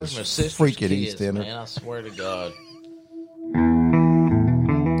Freaking EastEnder. Man, I swear to God.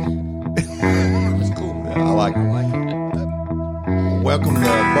 It's cool. Yeah, I like it. Welcome to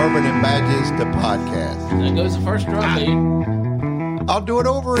Bourbon and Badges, the podcast. There goes the first drop, dude. I'll do it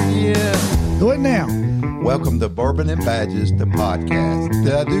over again. Do it now. Welcome to Bourbon and Badges, the podcast.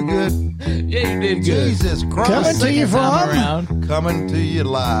 Did I do good? Yeah, you did good. Jesus Christ. Coming to you from Coming to you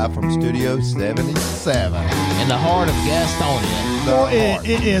live from Studio 77. In the heart of Gastonia.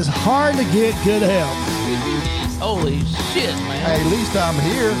 It is hard to get good help. Holy shit, man. Hey, at least I'm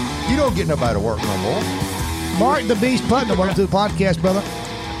here. You don't get nobody to work no more. Mark the Beast Putnam, welcome to the podcast, brother.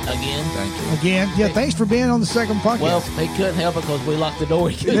 Again. Thank you. Again. Yeah, thanks for being on the second podcast. Well, they couldn't help it because we locked the door.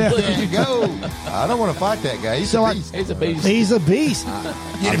 Yeah. There you go. I don't want to fight that guy. He's a beast. He's a beast. He's a beast.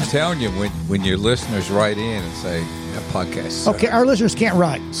 I'm telling you, when your listeners write in and say, that podcast sucks. Okay, our listeners can't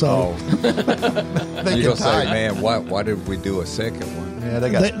write, so They You're can going to say, type. man, why did we do a second one? Yeah, they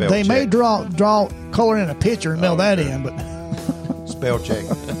got spell they check. may draw color in a picture and mail that in, but Spell check.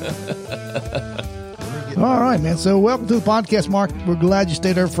 all right, man. So welcome to the podcast, Mark. We're glad you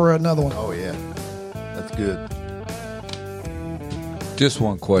stayed there for another one. Oh, yeah. That's good. Just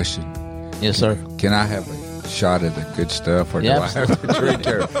one question. Yes, sir. Can I have a shot of the good stuff, or Yeah, do I have to drink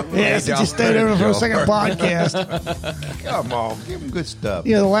there? Yes, you stayed there for a second podcast. Come on. Give him good stuff.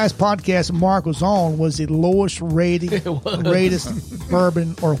 Yeah, the last podcast Mark was on was the lowest rated, greatest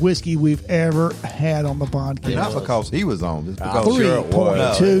bourbon or whiskey we've ever had on the podcast. Not because he was on. Just because I'm sure it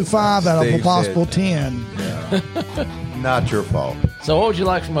was. 3.25 out of a Steve possible said- 10. Not your fault. So what would you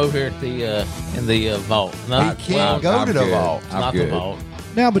like from over here at the in the vault? No, He can't go to the vault. It's I'm not good. the vault.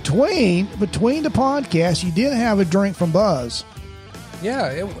 Now, between the podcasts, you did have a drink from Buzz. Yeah,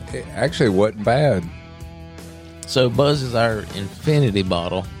 it actually wasn't bad. So Buzz is our infinity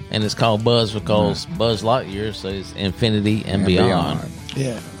bottle, and it's called Buzz because Buzz Lightyear says infinity and beyond.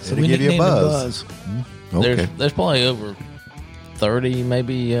 Yeah. So It'll give you a nicknamed it buzz. Okay. There's probably over 30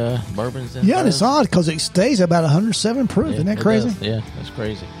 maybe bourbons in Yeah, there. and it's odd because it stays about 107 proof. Yeah, Isn't that it crazy? does. Yeah, that's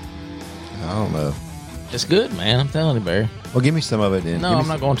crazy. I don't know. It's good, man. I'm telling you, Barry. Well, give me some of it then. No, Give me I'm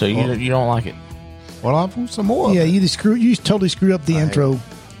not going to. You don't like it. Well, I want some more. Yeah, you totally screwed up the intro.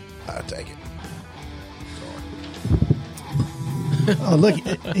 I'll take it. Oh, look,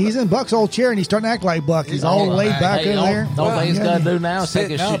 he's in Buck's old chair and he's starting to act like Buck. He's all laid back in there. The only thing he's got to do now is take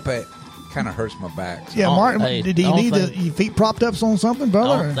Sitting his up, shit. it kind of hurts my back. Yeah, Martin, Hey, did he don't need think- your feet propped up on something,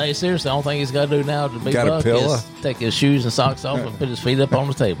 brother? Hey, seriously, the only thing he's got to do now to be Got a Buck pillow? is take his shoes and socks off and put his feet up on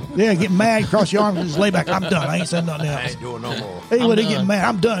the table. Yeah, get mad, cross your arms, and just lay back. I'm done. I ain't saying nothing else. doing no more. Hey, when he done. get mad,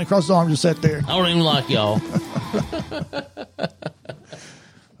 I'm done. Across the arms, just sit there. I don't even like y'all.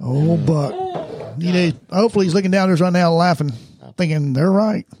 Oh, Buck. Hopefully he's looking down at us right now laughing, thinking they're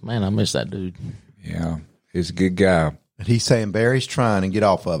right. Man, I miss that dude. Yeah, he's a good guy. And he's saying Barry's trying and get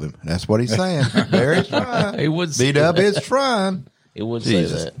off of him. That's what he's saying. Barry's trying. He would say B-Dub that. is trying. He would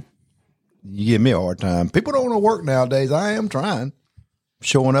Jesus. say that. You give me a hard time. People don't want to work nowadays. I am trying.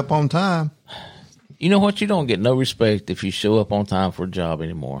 Showing up on time. You know what? You don't get no respect if you show up on time for a job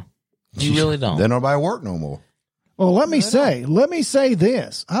anymore. You really don't. Then nobody work no more. Well, let me say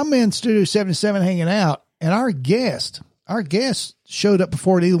this. I'm in Studio 77 hanging out, and our guest showed up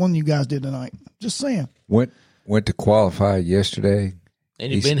before either one of you guys did tonight. Just saying. Went to qualify yesterday.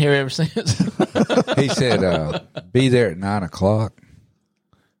 And you've been here ever since. He said, be there at 9:00.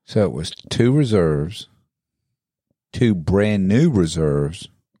 So it was 2 reserves, 2 brand new reserves,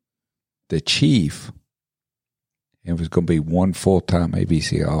 the chief, and it was going to be 1 full-time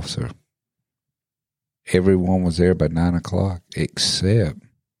ABC officer. Everyone was there by 9:00 except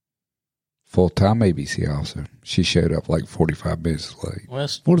full-time ABC officer. She showed up like 45 minutes late. Well,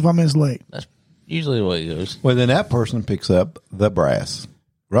 that's 45 minutes late. usually the way it goes. Well, then that person picks up the brass,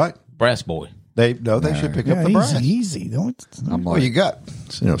 right? Brass boy. They should pick up Yeah, the brass. easy. Don't. I'm Well, like, you got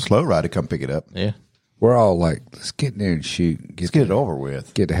slow ride to come pick it up. Yeah. we're all like, let's get in there and shoot. Let's get it over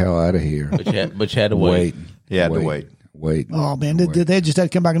with. Get the hell out of here. But you had to wait. You had to wait. Wait. Oh, man. They just had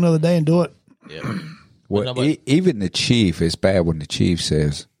to come back another day and do it. Yeah. Well, nobody- even the chief, it's bad when the chief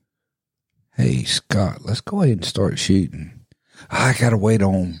says, hey, Scott, let's go ahead and start shooting. I got to wait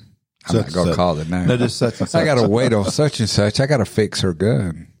on, I'm not going to call it now. No, just such and such. I got to wait on such and such. I got to fix her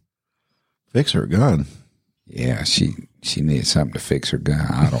gun. Fix her gun. Yeah, she needs something to fix her gun.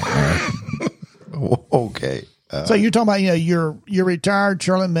 I don't know. Okay. So you're talking about, you're retired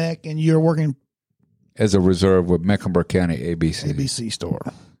Charlotte Mech, and you're working As a reserve with Mecklenburg County ABC. ABC store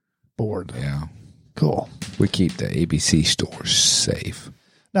board. Yeah. Cool. We keep the ABC stores safe.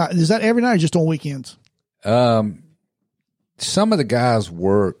 Now, is that every night or just on weekends? Some of the guys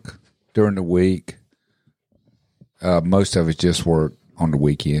work during the week. Most of us just work on the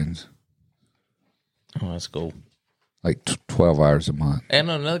weekends, Oh, that's cool. like 12 hours a month. And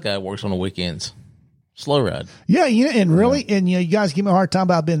another guy works on the weekends. Slow ride. Yeah, and really, and you guys give me a hard time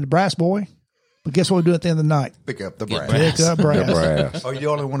about being the brass boy, but guess what we do at the end of the night? Pick up the Get brass. Pick up brass. The brass. Oh, you the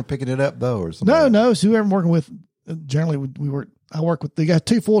only one picking it up though, or something? No, it's whoever I'm working with. Generally, we work. I work with. They got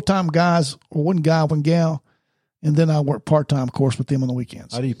 2 full-time guys, or one guy, one gal, and then I work part-time, of course, with them on the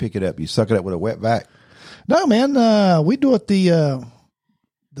weekends. How do you pick it up? You suck it up with a wet vac. No, man, we do it the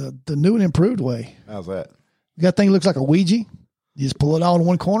new and improved way. How's that? You got a thing that looks like a Ouija. You just pull it all in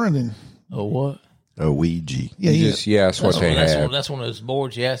one corner, and then Oh, what? A Ouija. yeah, You just, yeah, that's what they have. That's one of those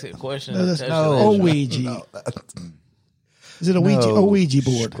boards you ask it a question. No, that's- and it no. tells you Ouija. Is it a Ouija? No. A Ouija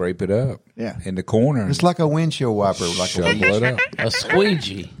board? Scrape it up. Yeah. In the corner. It's like a windshield wiper, like a shovel it up. a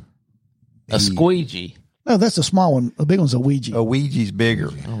squeegee. A squeegee. No, that's a small one. A big one's a Ouija A Ouija's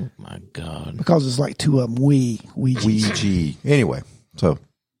bigger. Oh, my God. because it's like 2 of them. Ouija. Ouija. Anyway, so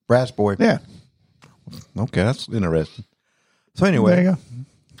brass boy. Yeah. Okay, that's interesting. So There anyway, you go.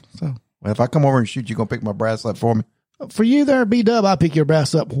 so well, if I come over and shoot, you gonna pick my brass up for me? For you there, B-Dub, I pick your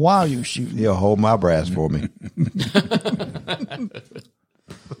brass up while you're shooting. You'll hold my brass for me.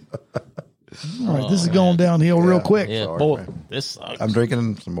 All right, this is going downhill real quick. Yeah, Sorry, boy, man. this sucks. I'm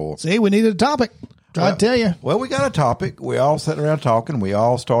drinking some more. See, we needed a topic. Try to tell you. Well, we got a topic. We all sat around talking. We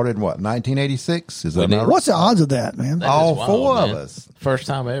all started in what, 1986? Is that did. not right? What's the odds of that, man? That is all wild, 4 man. of us? First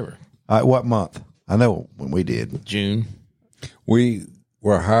time ever. What month? I know when we did. June. We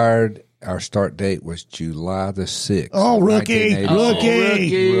were hired. Our start date was July the 6th. Oh, rookie.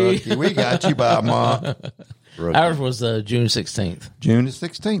 1986. Rookie. We got you by a month. Rookie. Ours was June 16th. June the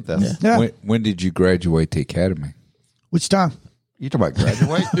 16th. That's, Yeah. When did you graduate the academy? Which time? You talking about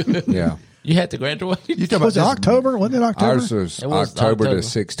graduate? Yeah. You had to graduate? You talking Was it about this- October? Wasn't it October? Ours was It was October the October.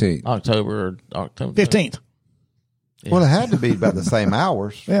 16th. October. 15th. 15th. Well, it had to be about the same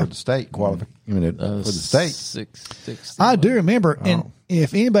hours Yeah. for the state qualification. I mean, for the state. 6. I do remember, and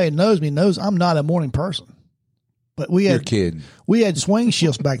if anybody knows me, knows I'm not a morning person. But we You're had kidding. we had swing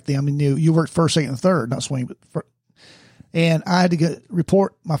shifts back then. I mean, you worked first, second, and third, not swing, but and I had to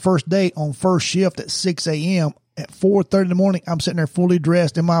report my first day on first shift at 6 a.m. At 4:30 in the morning, I'm sitting there fully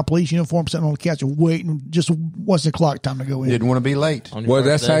dressed in my police uniform, sitting on the couch waiting. Just what's the clock time to go in? Didn't want to be late. On your Well, first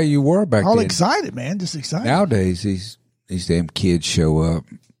that's day. how you were back All then. excited, man, just excited. Nowadays, these damn kids show up.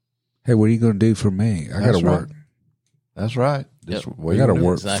 Hey, what are you going to do for me? I got to That's work. right. That's right. That's Yep. what I you got to do.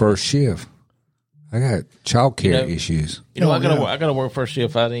 work Exactly. first shift. I got child care You know- issues. You know, Oh, I gotta yeah. work. I gotta work first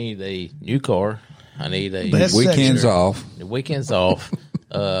shift. I need a new car. I need a But that's Weekends sexy. off. weekends off.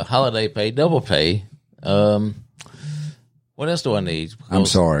 Holiday pay, double pay. What else do I need? I'm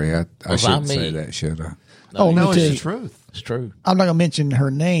Because sorry. I shouldn't me. say that, should I? Oh, let No, me it's tell the you, truth. It's true. I'm not going to mention her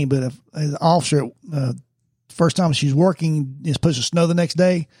name, but if an officer, first time she's working, it's supposed to snow the next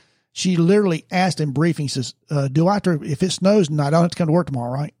day. She literally asked in briefing, says, "Do I have to? If it snows tonight, I don't have to come to work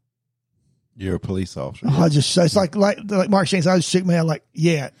tomorrow, right?" You're a police officer. I just it's like Mark Shanks. I just shook my head like,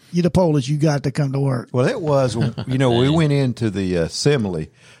 "Yeah, you the police, you got to come to work." Well, it was, we went into the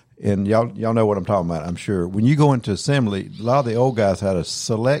assembly, and y'all know what I'm talking about, I'm sure. When you go into assembly, a lot of the old guys had a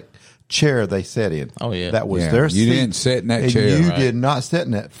select chair they sat in. Oh, yeah. That was Yeah, their you seat. didn't sit in that and chair. You Right. did not sit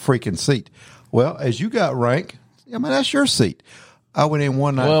in that freaking seat. Well, as you got rank, I mean, that's your seat. I went in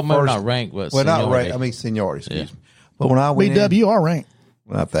one night. Well, maybe first- not rank, but well, not seniority. rank. I mean, seniority, excuse me. But when I went in, BW, you are ranked.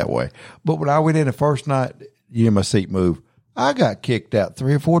 not that way. But when I went in the first night, my seat moved. I got kicked out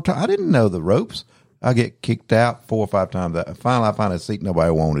 3 or 4 times. I didn't know the ropes. I get kicked out 4 or 5 times. Finally, I found a seat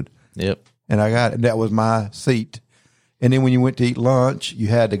nobody wanted, Yep. and I got it. That was my seat. And then when you went to eat lunch, you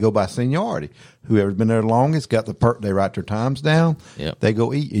had to go by seniority. Whoever's been there the longest got the perk. They write their times down. Yep. They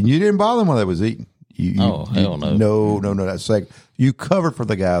go eat, and you didn't bother them while they was eating. Oh, hell no. No. That's second. You covered for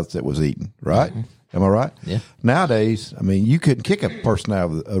the guys that was eating, right? Am I right? Yeah. Nowadays, I mean, you couldn't kick a person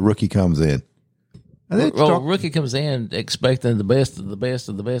out of a rookie comes in. And they Well, talk rookie comes in expecting the best of the best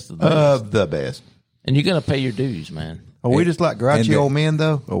of the best of the best, of the best. and you're gonna pay your dues, man. Are we just like grouchy and old men,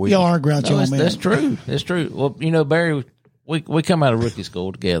 though? Or we Y'all are grouchy No, old man. that's true. That's true. Well, Barry, we come out of rookie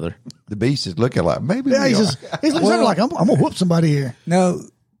school together. the beast is looking like maybe Yeah, we he's are. looking like I'm gonna whoop somebody here. No,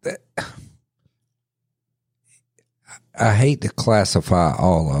 I hate to classify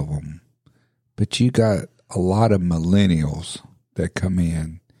all of them, but you got a lot of millennials that come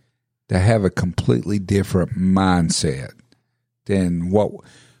in that have a completely different mindset than what.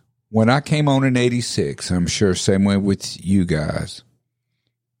 When I came on in '86, I'm sure same way with you guys,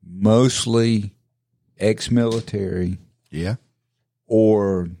 mostly ex-military Yeah.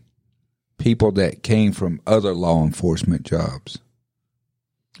 or people that came from other law enforcement jobs.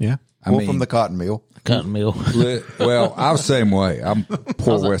 Yeah. Pull from the cotton mill. Cotton mill. Well, I was the same way. I'm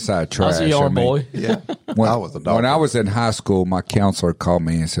poor West Side I trash. was a yard boy. Yeah. When I was a dog. when I was in high school, my counselor called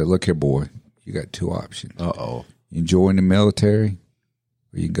me and said, "Look here, boy, you got two options. Uh-oh. You join the military,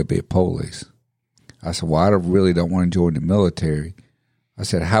 or you can go be a police." I said, "Well, I really don't want to join the military." I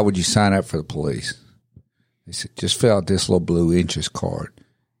said, "How would you sign up for the police?" He said, "Just fill out this little blue interest card.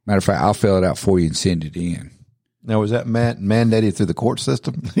 Matter of fact, I'll fill it out for you and send it in." Now, was that mandated through the court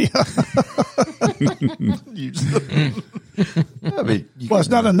system? Yeah. I mean, Well, it's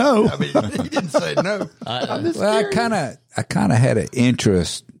not a no. I mean, you didn't say no. Well, I kind of had an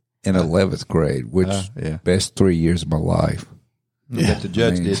interest in 11th grade, which yeah. best 3 years of my life. That the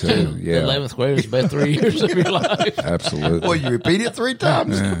judge did so, too. yeah, 11th grade was the best 3 years of your life. absolutely. Well, you repeat it 3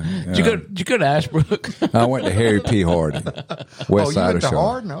 times. Did you go to Ashbrook? I went to Harry P. Harding, West You Side went of to Charlotte.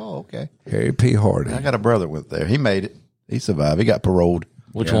 Hardin? Oh, okay. Harry P. Harding. I got a brother went there. He made it. He survived. He got paroled.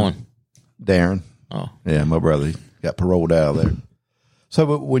 Which one? Darren. Oh, Yeah, my brother he got paroled out of there. So,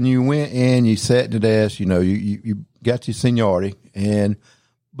 but when you went in, you sat at the desk. You got your seniority,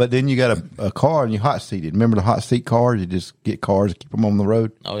 but then you got a car and you hot seated. Remember the hot seat cars? You just get cars and keep them on the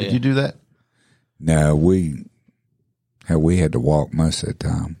road. Oh, Did yeah. you do that? No, we had to walk most of the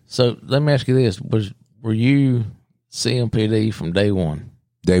time. so let me ask you this: were you CMPD from day one?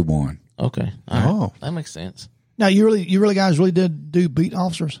 Day one. Okay, all right. Oh. That makes sense. Now, you really guys really did do beat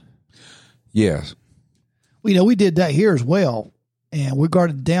officers? Yes. Well, we did that here as well. And we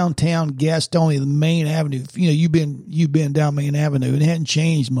guarded downtown Gastonia, the main avenue. You've been down Main Avenue. It hadn't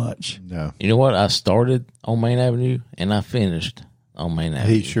changed much. No. You know what? I started on Main Avenue and I finished on Main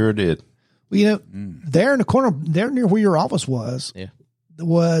Avenue. He sure did. Well, there in the corner, there near where your office was, Yeah.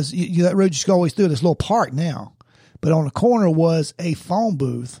 was that road you go always through this little park now. But on the corner was a phone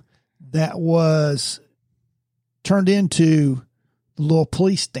booth that was turned into the little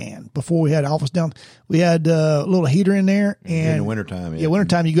police stand before we had office down. We had a little heater in there. And In the wintertime. yeah,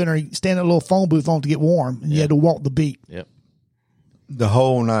 wintertime, you go in there, you stand at a little phone booth on to get warm, and you had to walk the beat. Yep. The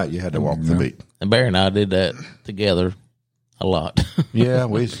whole night you had to walk the beat. And Barry and I did that together a lot. Yeah,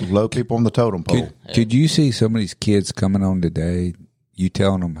 we used to load people on the totem pole. Could you see some of these kids coming on today? You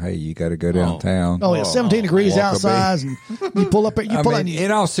telling them, "Hey, you got to go downtown." Oh, yeah, 17 degrees walk a outside, and you pull up. I mean,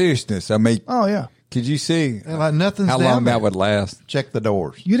 in all seriousness, oh, yeah. could you see Like nothing's how down long there. that would last? Check the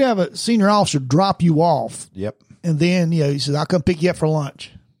doors. You'd have a senior officer drop you off, Yep. and then, he says, "I'll come pick you up for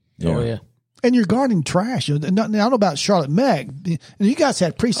lunch." Oh, yeah. And you're guarding trash. Now, I don't know about Charlotte Meg. And you guys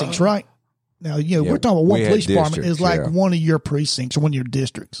had precincts, right? Now, we're talking about one we had police department is districts, like yeah. one of your precincts or one of your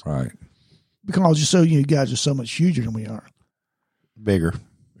districts. Right. Because you guys are so much huger than we are. Bigger.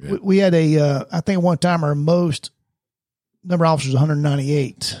 We had I think one time our most number of officers was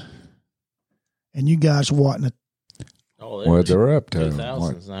 198. And you guys were what? Oh, Well, they're up to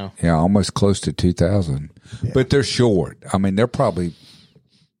 2000s now. Yeah, almost close to 2,000. Yeah. But they're short. I mean, they're probably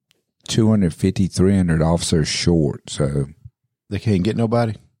 250, 300 officers short. So They can't get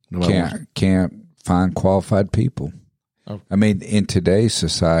nobody. Nobody wants can't find qualified people. Oh. I mean, in today's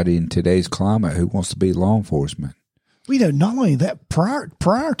society, in today's climate, who wants to be law enforcement? Not only that,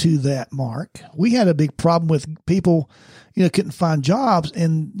 prior to that, Mark, we had a big problem with people, couldn't find jobs,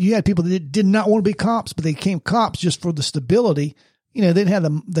 and you had people that did not want to be cops, but they became cops just for the stability. They didn't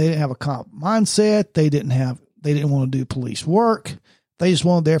have a cop mindset. They didn't want to do police work. They just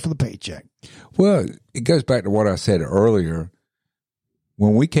wanted there for the paycheck. Well, it goes back to what I said earlier.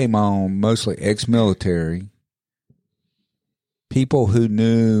 When we came on, mostly ex-military, people who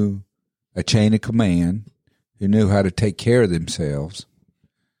knew a chain of command, who knew how to take care of themselves.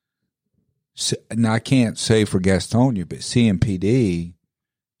 And I can't say for Gastonia, but CMPD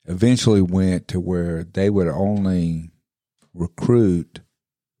eventually went to where they would only recruit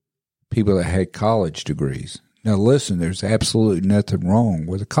people that had college degrees. Now, listen, there's absolutely nothing wrong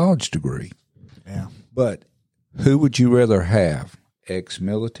with a college degree. Yeah. But who would you rather have?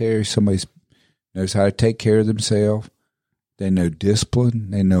 Ex-military, somebody knows how to take care of themselves, they know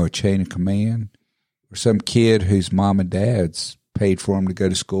discipline, they know a chain of command, or some kid whose mom and dad's paid for him to go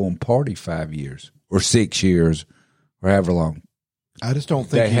to school and party 5 years or 6 years or however long. I just don't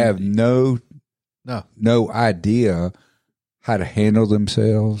think They have no idea how to handle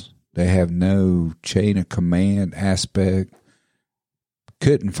themselves. They have no chain of command aspect.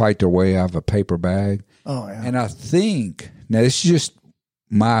 Couldn't fight their way out of a paper bag. Oh, yeah. And I think, now this is just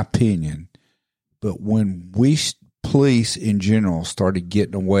my opinion, but when police in general started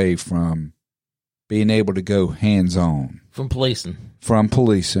getting away from being able to go hands-on. From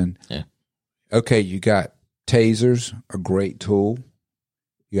policing. Yeah. Okay, you got tasers, a great tool.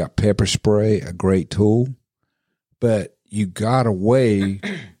 You got pepper spray, a great tool. But you got away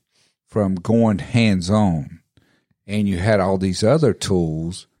from going hands-on, and you had all these other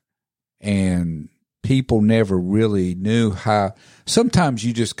tools, and people never really knew how. Sometimes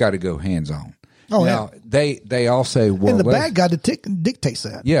you just got to go hands-on. Oh, now, they all say, well, and the bad guy dictates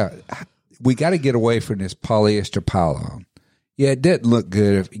that. Yeah, we got to get away from this polyester pylon. Yeah, it didn't look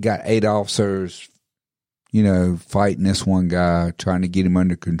good if you got 8 officers, fighting this one guy, trying to get him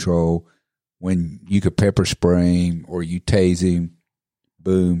under control, when you could pepper spray him or you tase him.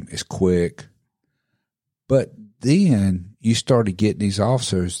 Boom, it's quick. But then you started getting these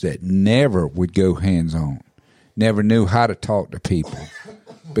officers that never would go hands-on, never knew how to talk to people.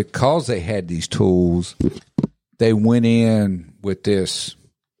 Because they had these tools, they went in with this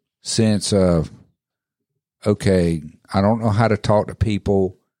sense of, okay, I don't know how to talk to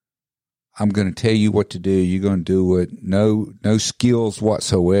people. I'm going to tell you what to do. You're going to do it. No skills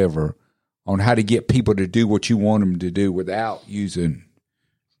whatsoever on how to get people to do what you want them to do without using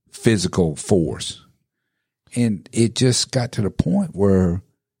physical force. And it just got to the point where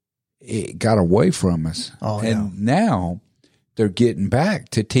it got away from us. And now they're getting back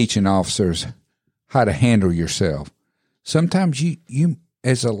to teaching officers how to handle yourself. Sometimes you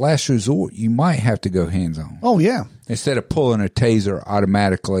as a last resort, you might have to go hands-on. Oh, yeah. Instead of pulling a taser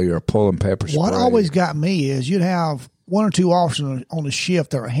automatically or pulling pepper spray. What always got me is you'd have 1 or 2 officers on the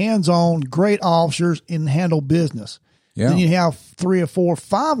shift that are hands-on, great officers, and handle business. Yeah. Then you have 3 or 4 or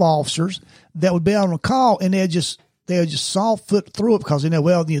 5 officers that would be out on a call, and they would just soft foot through it because they know,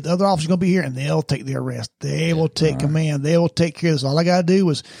 well, the other officer's going to be here, and they'll take the arrest. They will take command. They will take care of this. All I got to do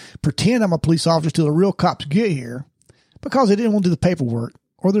is pretend I'm a police officer till the real cops get here, because they didn't want to do the paperwork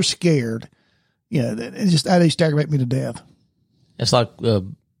or they're scared. It just aggravate me to death. It's like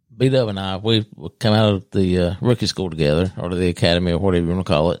B-Dub and I, we come out of the rookie school together, or the academy, or whatever you want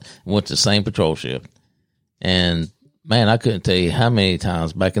to call it, and went to the same patrol shift. And, man, I couldn't tell you how many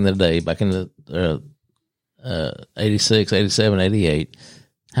times back in the day, back in the 86, 87, 88,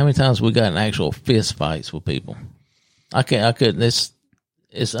 how many times we got in actual fist fights with people. I couldn't,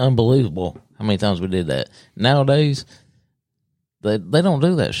 it's unbelievable how many times we did that. Nowadays, they don't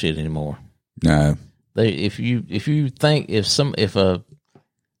do that shit anymore. No. If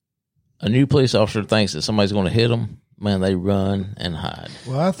a new police officer thinks that somebody's going to hit them, man, they run and hide.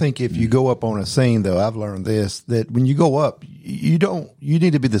 Well, I think if you go up on a scene, though, I've learned this, that when you go up, you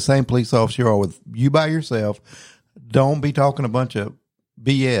need to be the same police officer or with you by yourself. Don't be talking a bunch of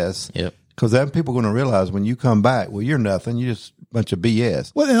BS. Yep. Because then people are going to realize when you come back, well, you're nothing. You're just a bunch of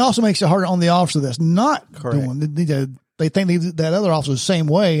BS. Well, it also makes it harder on the officer that's not doing. They think that other officer is the same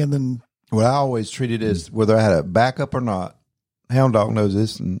way, and then. Well, I always treated it as whether I had a backup or not. Hound Dog knows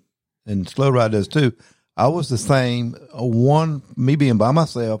this, and Slow Ride does too. I was the same, me being by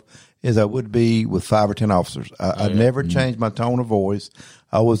myself, as I would be with 5 or 10 officers. I never changed my tone of voice.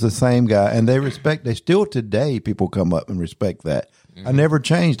 I was the same guy, and they still today, people come up and respect that. Mm-hmm. I never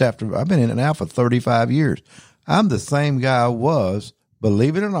changed after, I've been in and out for 35 years. I'm the same guy I was,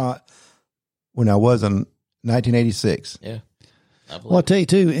 believe it or not, when I was in 1986. Yeah. Well, I'll tell you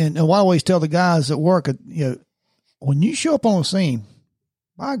too, and I always tell the guys at work, when you show up on the scene,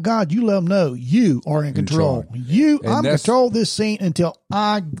 my God, you let them know you are in control. I'm control this scene until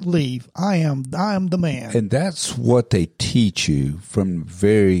I leave. I am the man. And that's what they teach you from the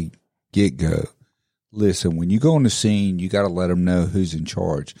very get-go. Listen, when you go on the scene, you got to let them know who's in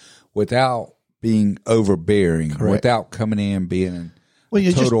charge without being overbearing, without coming in being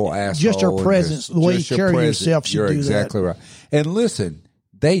a total asshole. Just your presence, the way you carry yourself should do that. You're exactly right. And listen,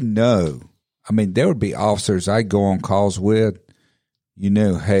 they know. I mean, there would be officers I go on calls with,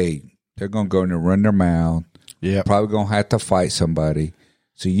 hey, they're going to go in there and run their mouth. Yeah. Probably going to have to fight somebody.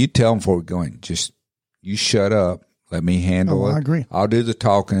 So you tell them before we're going, just, you shut up. Let me handle it. I agree. I'll do the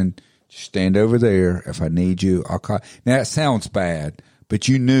talking. Just stand over there. If I need you, I'll call. Now, that sounds bad, but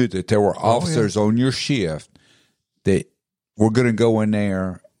you knew that there were officers on your shift that were going to go in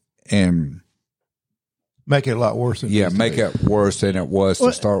there and make it a lot worse. Make it worse than it was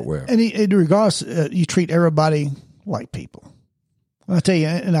to start with. And in regards, you treat everybody like people. I tell you,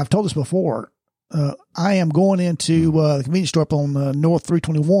 and I've told this before, I am going into the convenience store up on North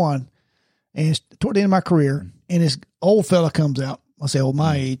 321, and it's toward the end of my career, and this old fella comes out. I say,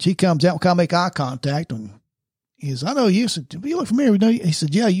 my age. He comes out and kind of make eye contact, and he says, I know you. I said, you look familiar. He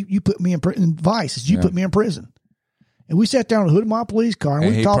said, yeah, you put me in prison. Vice. You put me in prison. And we sat down on the hood of my police car, and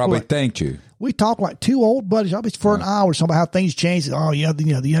we he talked probably thanked you. We talked like 2 old buddies, obviously for an hour, something about how things changed. Oh, yeah,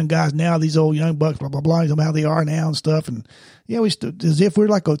 the young guys now, these old young bucks, blah, blah, blah, how they are now and stuff. And, we stood as if we were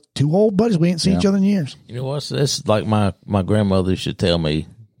like 2 old buddies. We ain't seen each other in years. You know what? That's like my grandmother should tell me,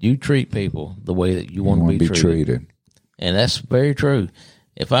 you treat people the way that you want to be treated. And that's very true.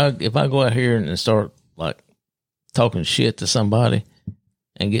 if I go out here and start like talking shit to somebody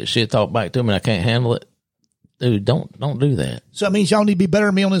and get shit talked back to me and I can't handle it, dude, don't do that. So it means y'all need to be better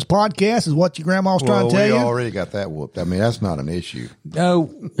than me on this podcast, is what your grandma's trying to tell you? We already got that whooped. I mean, that's not an issue.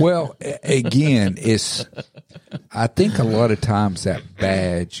 No, well, again, I think a lot of times that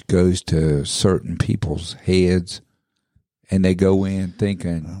badge goes to certain people's heads, and they go in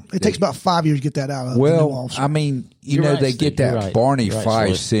thinking It takes about 5 years to get that out of the new well, officer. I mean, You're know, right, they Steve. get that You're right. Barney You're right, Fife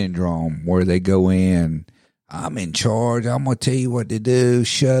Floyd. syndrome where they go in, I'm in charge, I'm going to tell you what to do,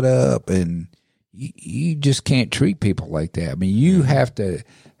 shut up. And you just can't treat people like that. I mean, you have to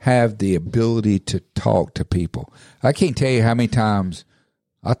have the ability to talk to people. I can't tell you how many times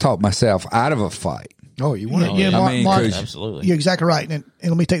I talked myself out of a fight. Oh, you want Yeah, I mean, Mark, 'cause- Absolutely. you're exactly right. And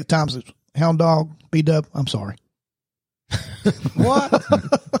let me take the times. Hound dog, B-Dub, I'm sorry. What?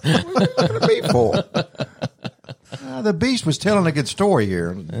 What are you looking at me for? The Beast was telling a good story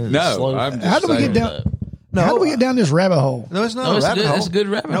here. No, I'm just How do we saying. get down? No, How do we get down this rabbit hole? No, it's not No, a it's rabbit good- hole. it's a good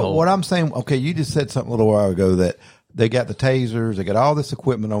rabbit hole. What I'm saying, okay, you just said something a little while ago that they got the tasers, they got all this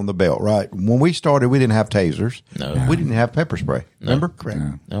equipment on the belt, right? When we started, we didn't have tasers. No. We didn't have pepper spray. Remember? Correct.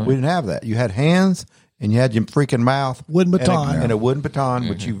 No. We didn't have that. You had hands and you had your freaking mouth. Wooden and a- baton. And a wooden baton,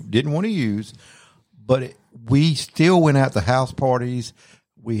 which you didn't want to use. But we still went out to house parties.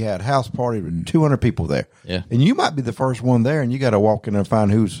 We had house parties with 200 people there. Yeah. And you might be the first one there, and you got to walk in there and find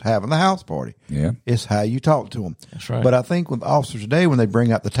who's having the house party. Yeah. It's how you talk to them. That's right. But I think with officers today, when they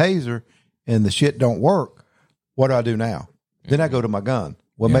bring out the taser and the shit don't work, what do I do now? Then I go to my gun.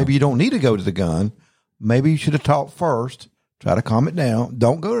 Well, maybe you don't need to go to the gun. Maybe you should have talked first. Try to calm it down.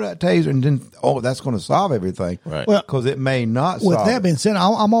 Don't go to that taser and then, that's going to solve everything. Right. Well, Because it may not with solve that it. being said,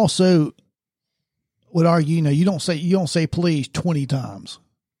 I'm also would argue, you don't say please 20 times.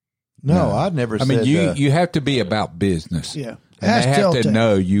 No, I'd never I said mean, you have to be about business. Yeah. And That's they have to telltale.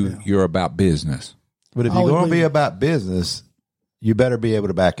 know you're about business. But if I you're would going to be believe- about business, you better be able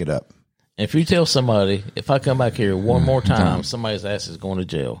to back it up. If you tell somebody, if I come back here one more time, somebody's ass is going to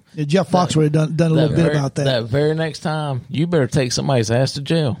jail. Yeah, Jeff Foxworthy done a little bit about that. That very next time, you better take somebody's ass to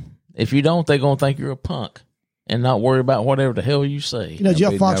jail. If you don't, they're going to think you're a punk and not worry about whatever the hell you say.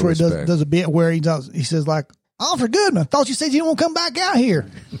 Jeff be no Foxworthy respect. does a bit where he says like, Officer Goodman, thought you said you didn't want to come back out here.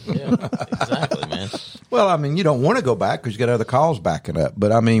 Yeah, exactly, man. Well, I mean, you don't want to go back because you got other calls backing up.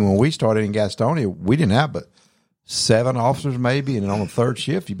 But I mean, when we started in Gastonia, we didn't have but 7 officers maybe, and on the third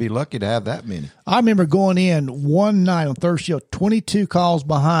shift, you'd be lucky to have that many. I remember going in one night on third shift, 22 calls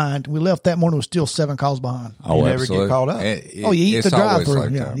behind. We left that morning with still 7 calls behind. You never get called up. You eat It's the always drive-through.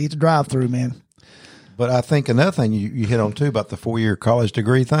 like Yeah, that. you eat the drive-through, man. But I think another thing you hit on too about the 4-year college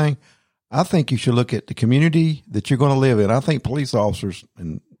degree thing, I think you should look at the community that you're going to live in. I think police officers,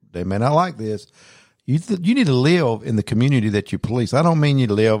 and they may not like this, you need to live in the community that you police. I don't mean you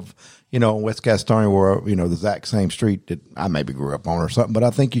live, in West Gastonia where, the exact same street that I maybe grew up on or something, but I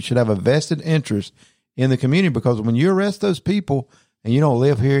think you should have a vested interest in the community because when you arrest those people and you don't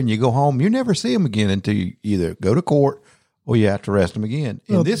live here and you go home, you never see them again until you either go to court or you have to arrest them again.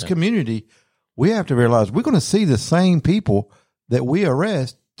 In this community, we have to realize we're going to see the same people that we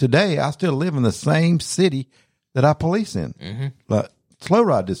arrest. Today, I still live in the same city that I police in. Mm-hmm. Like Slow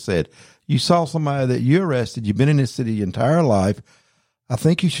Rod just said, you saw somebody that you arrested, you've been in this city your entire life. I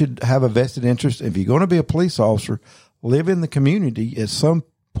think you should have a vested interest. If you're going to be a police officer, live in the community as some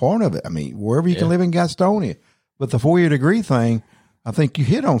part of it. I mean, wherever you can live in Gastonia. But the 4-year degree thing, I think you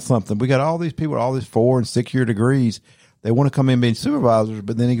hit on something. We got all these people with all these 4 and 6 year degrees. They want to come in being supervisors,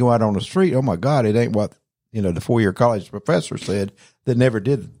 but then they go out on the street. Oh my God, it ain't what the 4-year college professor said that never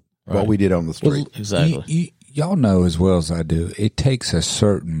did what we did on the street. Exactly. Y'all know as well as I do, it takes a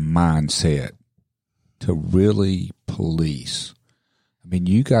certain mindset to really police. I mean,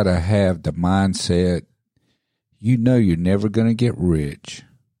 you got to have the mindset, you're never going to get rich.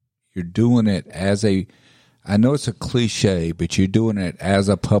 You're doing it I know it's a cliche, but you're doing it as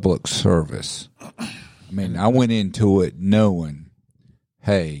a public service. I mean, I went into it knowing,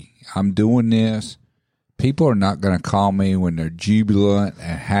 hey, I'm doing this. People are not going to call me when they're jubilant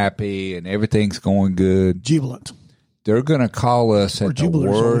and happy and everything's going good. Jubilant. They're going to call us Or at the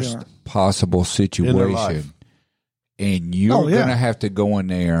jubilers, so we worst are. possible life. situation. And you're going to have to go in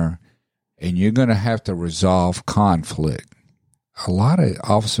there and you're going to have to resolve conflict. A lot of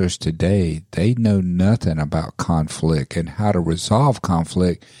officers today, they know nothing about conflict and how to resolve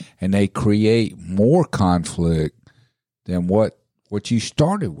conflict, and they create more conflict than what you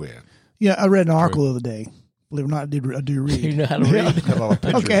started with. Yeah, I read an article the other day. Believe it or not, I do read. You know how to read? Got a lot of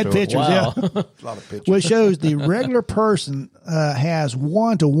pictures. Okay, I had to it. pictures, Wow. yeah. A lot of pictures. Well, it shows the regular person has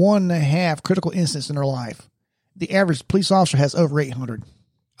 1 to 1.5 critical incidents in their life. The average police officer has over 800.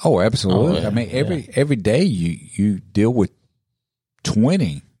 Oh, absolutely. Oh, yeah, I mean, every day you deal with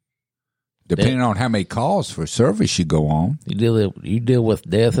 20, depending on how many calls for service you go on. You deal with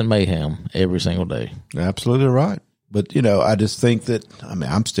death and mayhem every single day. Absolutely right. But, I just think that,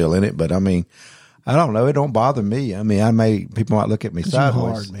 I'm still in it, but I don't know. It don't bother me. People might look at me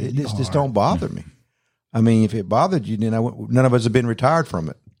sideways. Hard, man. It just don't bother me. If it bothered you, then none of us have been retired from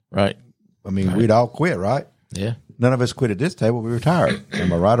it. Right. We'd all quit, right? Yeah. None of us quit at this table. We retired.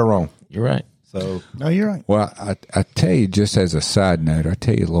 Am I right or wrong? You're right. So, No, you're right. Well, I tell you, just as a side note, I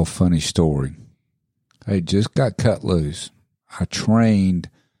tell you a little funny story. I just got cut loose. I trained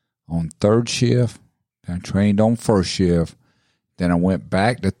on third shift. I trained on first shift. Then I went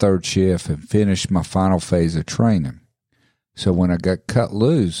back to third shift and finished my final phase of training. So when I got cut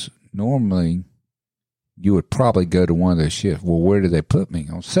loose, normally you would probably go to one of those shifts. Well, where did they put me?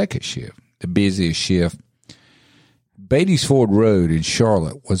 On second shift, the busiest shift. Beatty's Ford Road in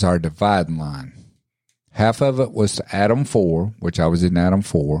Charlotte was our dividing line. Half of it was to Adam 4, which I was in Adam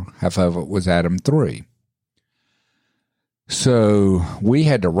 4. Half of it was Adam 3. So we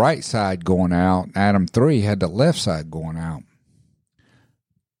had the right side going out. Adam 3 had the left side going out.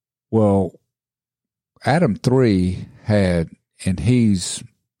 Well, Adam 3 had, and he's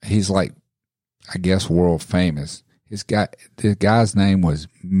like, I guess, world famous. The guy's name was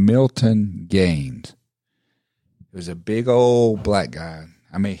Milton Gaines. He was a big old black guy.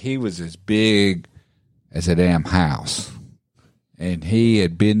 He was as big as a damn house. And he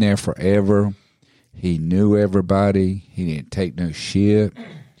had been there forever. He knew everybody. He didn't take no shit.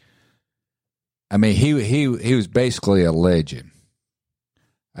 He was basically a legend.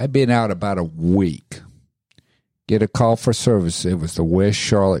 I'd been out about a week. Get a call for service. It was the West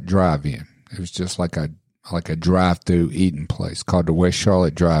Charlotte Drive-In. It was just like a drive-through eating place called the West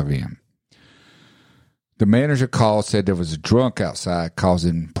Charlotte Drive-In. The manager called, said there was a drunk outside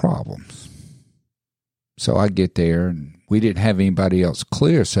causing problems. So I get there, and we didn't have anybody else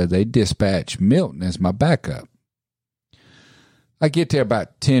clear, so they dispatched Milton as my backup. I get there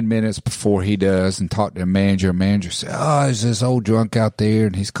about 10 minutes before he does and talk to the manager. Manager said, there's this old drunk out there,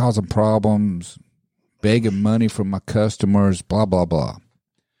 and he's causing problems, begging money from my customers, blah, blah, blah.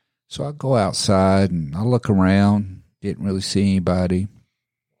 So I go outside, and I look around, didn't really see anybody.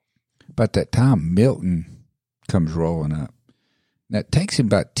 About that time, Milton comes rolling up. Now, it takes him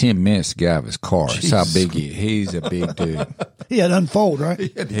about 10 minutes to get out of his car. That's how big he's a big dude. He had to unfold, right?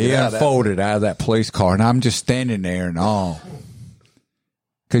 He unfolded out of that police car, and I'm just standing there in awe.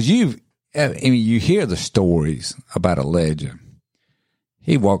 Because you hear the stories about a legend.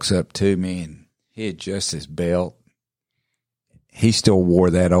 He walks up to me, and he adjusts his belt. He still wore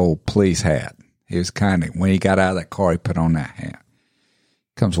that old police hat. He was when he got out of that car, he put on that hat.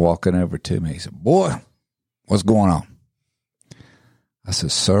 Comes walking over to me. He said, "Boy, what's going on?" I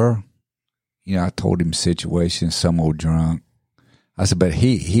said, "Sir," I told him the situation, some old drunk. I said, "But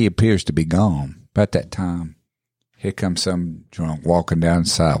he appears to be gone." About that time, here comes some drunk walking down the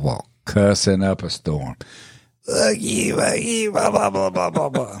sidewalk, cussing up a storm. Look, you, blah, blah, blah, blah, blah,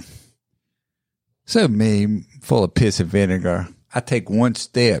 blah. So me, full of piss and vinegar, I take one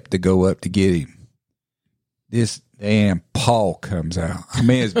step to go up to get him. This damn paw comes out.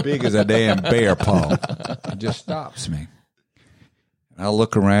 As big as a damn bear paw. It just stops me. I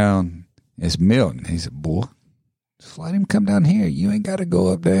look around. It's Milton. He said, "Boy, just let him come down here. You ain't got to go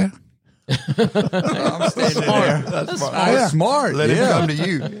up there." I'm standing there. That's smart. That's smart. Let him come to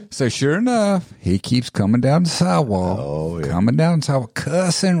you. So sure enough, he keeps coming down the sidewalk. Oh, yeah. Coming down the sidewalk,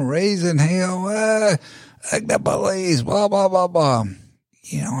 cussing, raising hell. Like the police, blah, blah, blah, blah.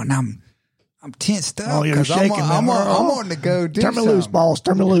 And I'm tensed up. Oh, you're shaking. I'm wanting to go do Turn me something. loose, boss.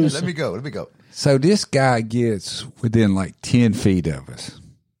 Turn me loose. Let me go. So this guy gets within like 10 feet of us.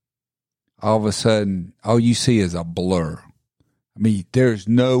 All of a sudden, all you see is a blur. There's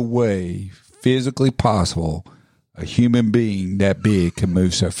no way physically possible a human being that big can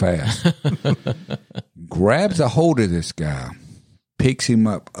move so fast. Grabs a hold of this guy, picks him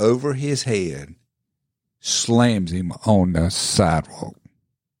up over his head, slams him on the sidewalk.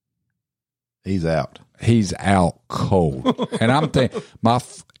 He's out. He's out cold. And I'm thinking,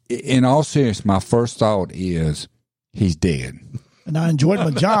 in all seriousness, my first thought is he's dead. And I enjoyed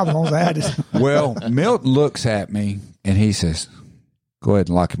my job as long as I had it. Well, Milton looks at me and he says, "Go ahead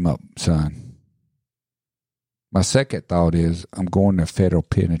and lock him up, son." My second thought is I'm going to federal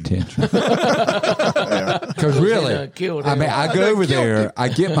penitentiary. Because really, I go over there, I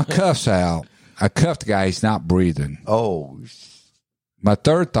get my cuffs out, I cuff the guy, he's not breathing. Oh, My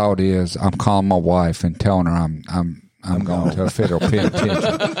third thought is I'm calling my wife and telling her I'm I'm going to a federal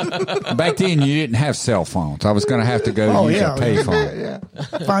penitentiary. Back then, you didn't have cell phones. I was going to have to go use a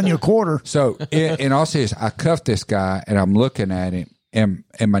payphone. Find you a quarter. So, in all seriousness, I cuffed this guy, and I'm looking at him,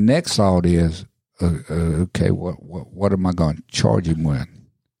 and my next thought is, okay, what am I going to charge him with?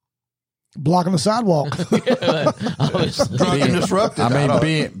 Blocking the sidewalk. Being disrupted. I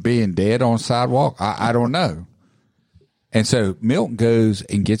mean, being dead on the sidewalk. I don't know. And so Milton goes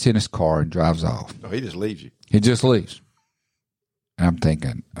and gets in his car and drives off. No, he just leaves you. He just leaves. And I'm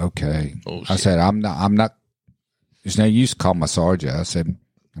thinking, okay. I said, I'm not. There's no use to call my sergeant. I said,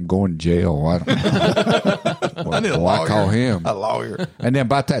 I'm going to jail. I don't know. I need a lawyer. I call him a lawyer. And then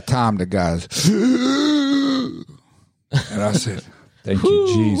about that time, the guy's, and I said, thank you,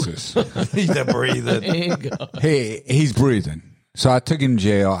 Jesus. He's not breathing. He's breathing. So I took him to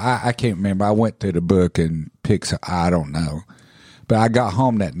jail. I can't remember. I went through the book and picked, I don't know. But I got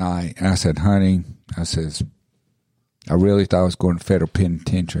home that night and I said, honey, I says, I really thought I was going to federal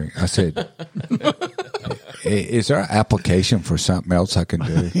penitentiary. I said, is there an application for something else I can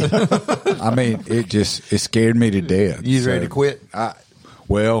do? I mean, it scared me to death. You ready to quit? I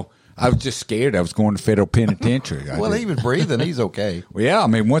was just scared I was going to federal penitentiary. Well, he was breathing. He's okay. Well, yeah, I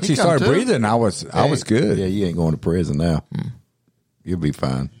mean, once he started breathing, I was good. Yeah, you ain't going to prison now. You'll be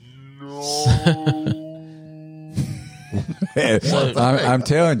fine. I'm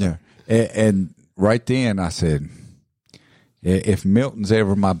telling you. And right then I said, if Milton's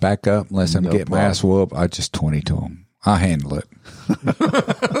ever my backup, unless I'm getting my ass whooped, I just 20 to him. I'll handle it.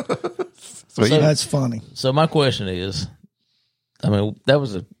 So that's funny. So my question is, I mean, that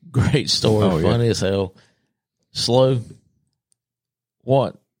was a great story, funny as hell. Slow,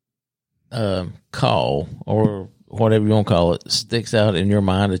 what call or whatever you want to call it sticks out in your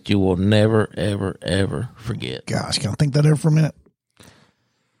mind that you will never, ever, ever forget? Gosh, can I think that over for a minute?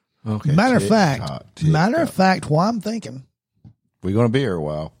 Okay. Matter of fact, while I'm thinking. We're going to be here a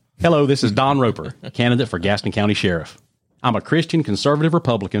while. Hello, this is Don Roper, candidate for Gaston County Sheriff. I'm a Christian conservative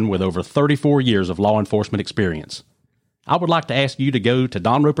Republican with over 34 years of law enforcement experience. I would like to ask you to go to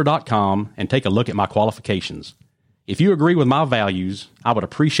donroper.com and take a look at my qualifications. If you agree with my values, I would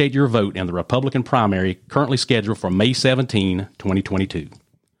appreciate your vote in the Republican primary currently scheduled for May 17, 2022.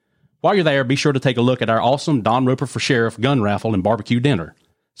 While you're there, be sure to take a look at our awesome Don Roper for Sheriff gun raffle and barbecue dinner,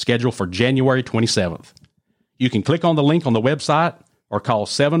 scheduled for January 27th. You can click on the link on the website or call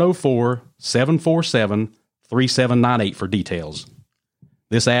 704-747-3798 for details.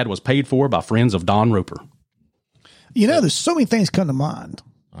 This ad was paid for by friends of Don Roper. You know, there's so many things come to mind.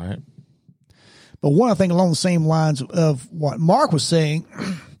 All right. But one, I think along the same lines of what Mark was saying,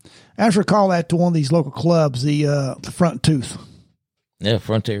 I should recall that to one of these local clubs, the Front Tooth. Yeah,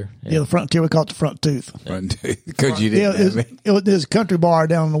 Frontier. Yeah, the Frontier. We call it the Front Tooth. Because you didn't it was a country bar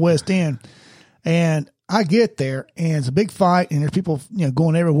down in the West End. And I get there, and it's a big fight, and there's people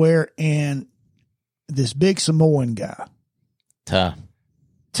going everywhere, and this big Samoan guy. Ty,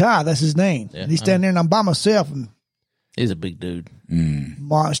 that's his name. Yeah, and he's standing there, and I'm by myself, and he's a big dude.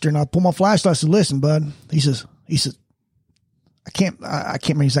 Monster. And I pull my flashlight. I said, listen, bud. He says, I can't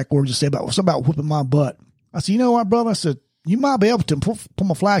remember exact words to say about something about whipping my butt. I said, you know what, brother? I said, you might be able to pull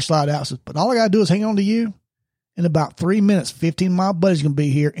my flashlight out. I said, but all I got to do is hang on to you. In about 3 minutes, 15 of my buddies going to be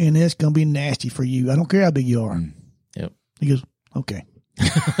here, and it's going to be nasty for you. I don't care how big you are. Yep. He goes, okay.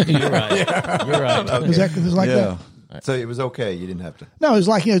 You're right. Yeah. You're right. Okay. Exactly. It was like that. So it was okay. You didn't have to. No, it was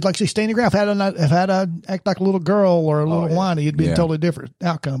like, like say, standing ground. If I had to act like a little girl or a little whiny, it'd be a totally different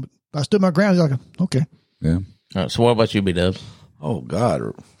outcome. But I stood my ground. He's like, okay. Yeah. All right. So what about you, B-Dubs? Oh,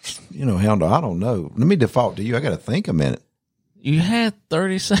 God. Hound, I don't know. Let me default to you. I got to think a minute. You had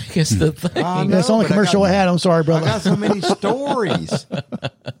 30 seconds to think. That's the only commercial I had. I'm sorry, brother. I got so many stories.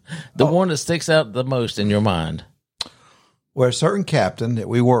 The one that sticks out the most in your mind. Well, a certain captain that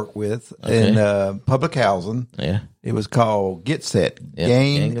we work with in public housing. Yeah. It was called Get Set. Yep.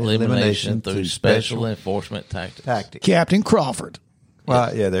 Gang elimination through special enforcement tactics. Captain Crawford.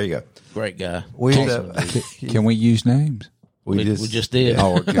 Well, yeah, there you go. Great guy. Can we use names? We just did.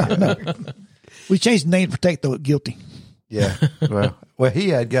 Oh, okay. No. We changed the name to protect the guilty. Yeah. Well, he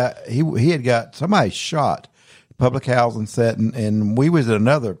had got somebody shot, public housing setting, and we was at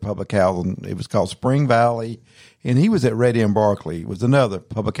another public housing. It was called Spring Valley, and he was at Reddy and Barkley. It was another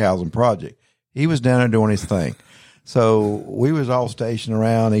public housing project. He was down there doing his thing. So we was all stationed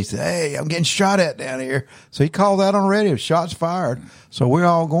around. He said, "Hey, I'm getting shot at down here." So he called out on radio, shots fired. So we're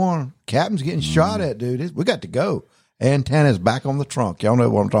all going, "Captain's getting shot at, dude. We got to go." Antenna's back on the trunk. Y'all know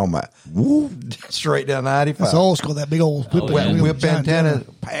what I'm talking about. Woo, straight down 95. That's old school, that big old whip antenna,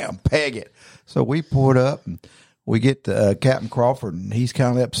 bam, peg it. So we pulled up, and we get to Captain Crawford, and he's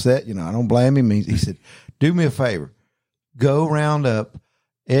kind of upset. I don't blame him. He said, "Do me a favor. go round up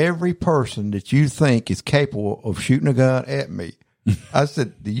every person that you think is capable of shooting a gun at me. I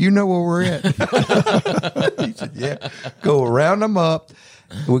said, do you know where we're at? He said, yeah. Go round them up.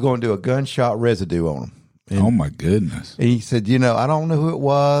 We're going to do a gunshot residue on them. And, oh, my goodness. and he said, I don't know who it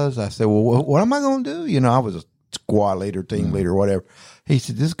was. I said, well, what am I going to do? I was a squad leader, team leader, whatever. He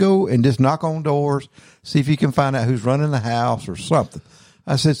said, just go and just knock on doors, see if you can find out who's running the house or something.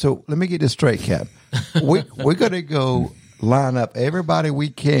 I said, so let me get this straight, Cap. We're going to go line up everybody we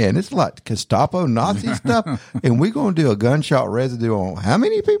can. It's like Gestapo, Nazi stuff. And we're going to do a gunshot residue on how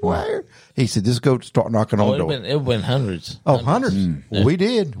many people out here? He said, just go start knocking on doors. It would have been hundreds. Oh, hundreds. Well, we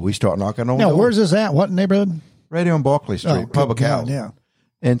did. We start knocking on Now, doors. where's this at? What neighborhood? Right on Barclay Street, public good house. God, yeah.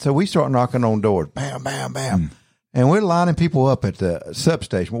 And so we start knocking on doors. Bam, bam, bam. And we're lining people up at the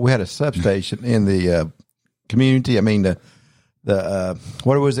substation. Well, we had a substation in the community. I mean, the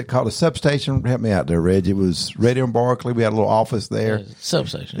what was it called? The substation. Help me out there, Reg. It was right on Barclay. We had a little office there.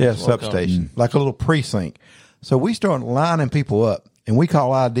 Substation. Yeah, substation. Like a little precinct. So we started lining people up, and we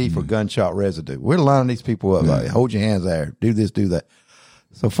call ID for gunshot residue. We're lining these people up like, hold your hands there, do this, do that.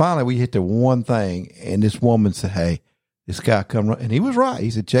 So finally we hit the one thing, and this woman said, hey, this guy come run, and he was right.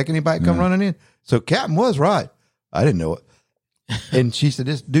 He said, check anybody come running in. So Captain was right. I didn't know it. And she said,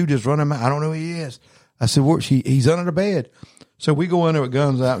 this dude just running out. I don't know who he is. I said, he's under the bed. So we go in there with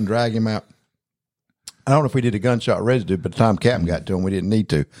guns out and drag him out. I don't know if we did a gunshot residue, but the time Captain got to him, we didn't need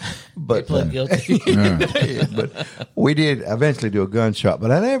to. But, Pled guilty. but we did eventually do a gunshot.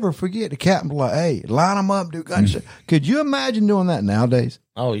 But I never forget the Captain was like, hey, line them up, do gunshot. Could you imagine doing that nowadays?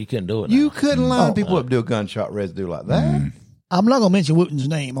 Oh, you couldn't do it now. You couldn't line people up, do a gunshot residue like that. I'm not going to mention Wooten's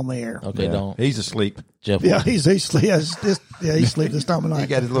name on the air. Okay, don't. He's asleep. Jeff. Yeah, he sleeps this time of He night.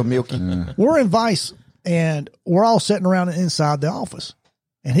 got his little milky. We're in Vice, and we're all sitting around inside the office.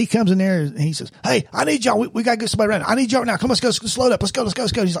 And he comes in there and he says, hey, I need y'all. We got to get somebody around. I need y'all now. Come, let's go. Let's load up. Let's go.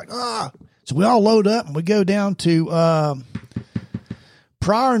 He's like, ah. So we all load up and we go down to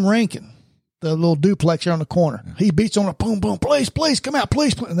Pryor and Rankin, the little duplex here on the corner. He beats on a boom, boom, please, come out,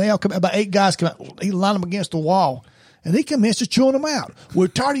 please. And they all come out. About 8 guys come out. He lined them against the wall. And he commenced chewing them out. We're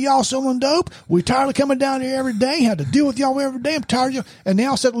tired of y'all selling dope. We're tired of coming down here every day. Had to deal with y'all every day. I'm tired of you. And they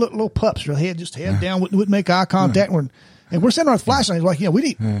all said little pups. Their head down, wouldn't make eye contact. And we're sitting there with flashlights like, we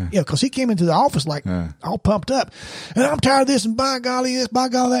need, because he came into the office like all pumped up. And I'm tired of this, and by golly this, by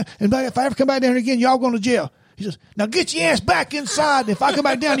golly that. And if I ever come back down here again, y'all going to jail. He says, now get your ass back inside. If I come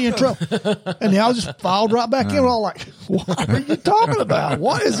back down here in trouble. And they all just filed right back in. We're all like, what are you talking about?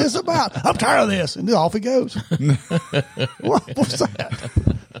 What is this about? I'm tired of this. And then off he goes. What's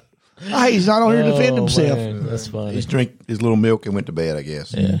that? He's not on here to defend himself. Man, that's funny. He's drank his little milk and went to bed, I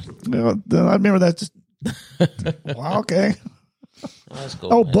guess. Yeah. I remember that. Just, wow, okay. That's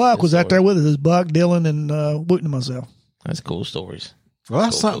cool. Oh, man. Buck Good was out story. there with us. Buck, Dylan, and Wooten and myself. That's cool stories. Well,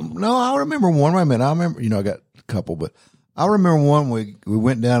 that's something. No, I remember one. Wait a minute. I remember, I got a couple, but I remember one we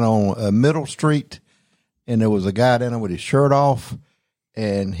went down on Middle Street, and there was a guy down there with his shirt off,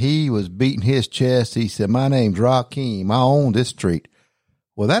 and he was beating his chest. He said, my name's Rakeem. I own this street.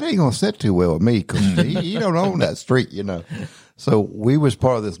 Well, that ain't going to sit too well with me because he don't own that street, So we was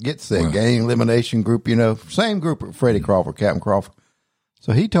part of this Get Set gang elimination group, same group with Freddie Crawford, Captain Crawford.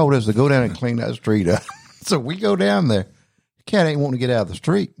 So he told us to go down and clean that street up. So we go down there. The cat ain't wanting to get out of the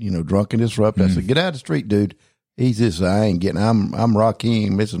street, drunk and disrupt. I said, get out of the street, dude. He says, I'm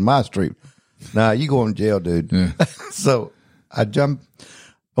Rakeem. This is my street. Nah, you going to jail, dude. Yeah. So I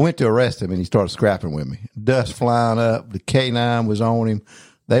went to arrest him, and he started scrapping with me. Dust flying up. The K9 was on him.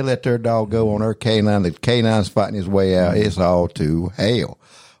 They let their dog go on their K9. The K9's fighting his way out. It's all to hell.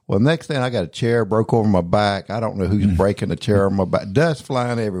 Well, next thing, I got a chair broke over my back. I don't know who's breaking the chair on my back. Dust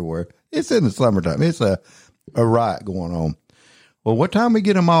flying everywhere. It's in the summertime. It's a riot going on. Well, what time we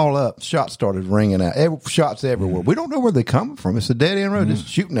get them all up, shots started ringing out. Shots everywhere. We don't know where they're coming from. It's a dead-end road. Just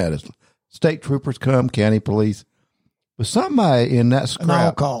shooting at us. State troopers come, county police. But somebody in that scrap.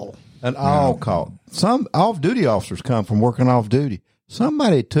 An all call. Some off-duty officers come from working off-duty.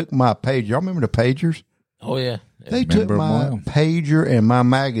 Somebody took my pager. Y'all remember the pagers? Oh, yeah. They took my pager and my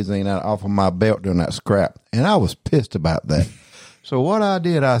magazine out off of my belt during that scrap. And I was pissed about that. So what I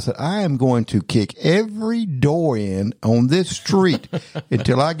did, I said, I am going to kick every door in on this street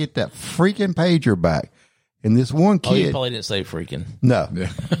until I get that freaking pager back. And this one kid. Oh, you probably didn't say freaking. No.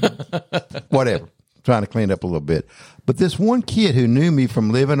 Whatever. Trying to clean it up a little bit. But this one kid who knew me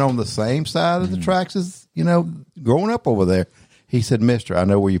from living on the same side of the tracks as, growing up over there, he said, Mister, I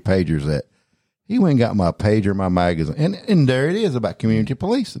know where your pager's at. He went and got my pager, my magazine. And there it is about community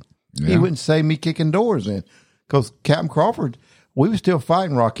policing. Yeah. He wouldn't save me kicking doors in. Because Captain Crawford, we were still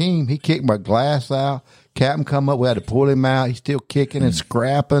fighting Rakeem. He kicked my glass out, Captain come up. We had to pull him out. He's still kicking and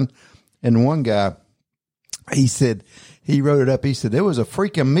scrapping. And one guy, he said, he wrote it up. He said, there was a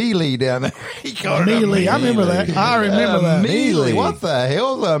freaking melee down there. He called it a Melee. I remember that. I remember that. Melee. What the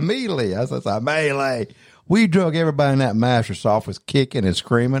hell's a melee? I said, it's a melee. We drug everybody in that master's office kicking and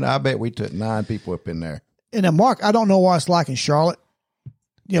screaming. I bet we took 9 people up in there. And then Mark, I don't know what it's like in Charlotte.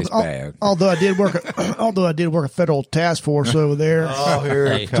 Yeah, It's bad. Although I did work a federal task force over there. Oh,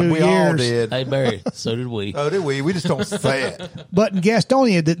 here Hey, it comes. We 2 all years. did. Hey, Barry, so did we. Oh, did we? We just don't say it. But in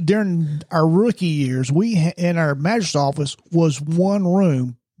Gastonia, that during our rookie years, in our magistrate's office was one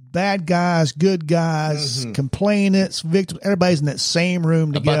room. Bad guys, good guys, complainants, victims. Everybody's in that same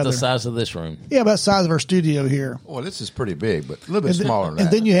room together. About the size of this room. Yeah, about the size of our studio here. Well, this is pretty big, but a little bit smaller than And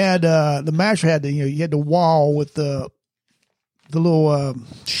that. then you had the magistrate had you had the wall with the little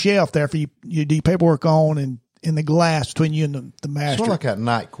shelf there for you do your paperwork on, and in the glass between you and the Sort magistrate. of like that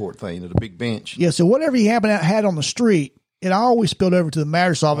night court thing, the big bench. Yeah, so whatever you had on the street, it always spilled over to the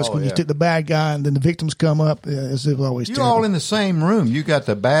magistrate's office when you yeah. took the bad guy, and then the victims come up. As it was always You're terrible. all in the same room. You got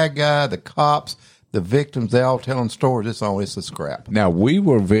the bad guy, the cops, the victims. They all telling stories. It's a scrap. Now, we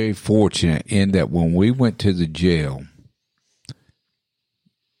were very fortunate in that when we went to the jail,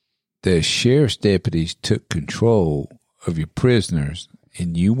 the sheriff's deputies took control of your prisoners,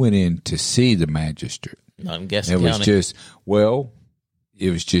 and you went in to see the magistrate. Not in Gaston It was County. it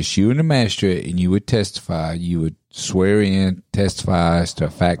was just you and the magistrate, and you would testify. You would swear in, testify as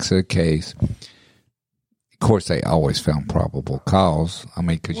to facts of the case. Of course, they always found probable cause. I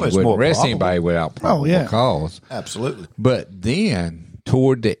mean, because Well, it's you wouldn't more arrest probable. anybody without probable yeah. cause. Absolutely. But then,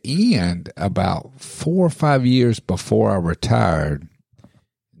 toward the end, about 4 or 5 years before I retired,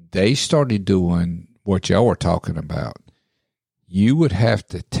 they started doing what y'all were talking about. You would have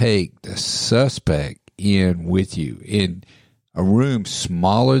to take the suspect in with you in a room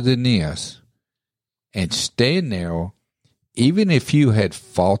smaller than this and stand there, even if you had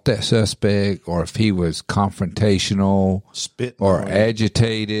fought that suspect or if he was confrontational Spit or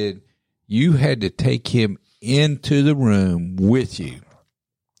agitated, you had to take him into the room with you.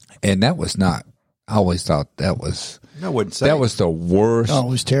 And that was not, I always thought that was the worst. Oh, it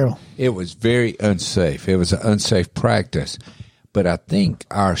was terrible. It was very unsafe. It was an unsafe practice. But I think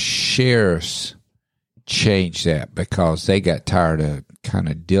our sheriffs changed that because they got tired of kind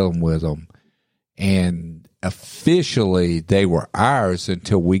of dealing with them. And officially, they were ours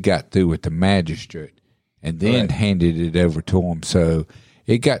until we got through with the magistrate and then handed it over to them. So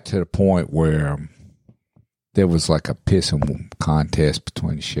it got to the point where there was like a pissing contest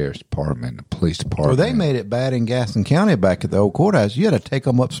between the sheriff's department and the police department. Well, they made it bad in Gaston County back at the old courthouse. You had to take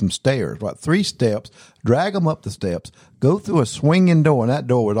them up some stairs, about 3 steps, drag them up the steps, go through a swinging door, and that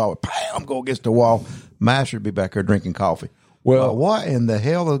door was always, bam, go against the wall. Master would be back there drinking coffee. Well, what in the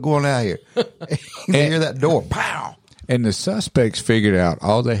hell is going on here? You hear that door, pow. And the suspects figured out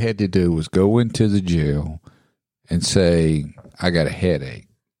all they had to do was go into the jail and say, I got a headache.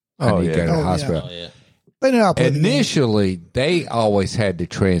 I need to go to the hospital. Oh, yeah. They know how to play the game. Initially, they always had to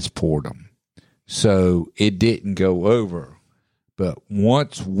transport them, so it didn't go over. But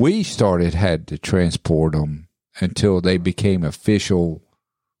once we had to transport them until they became official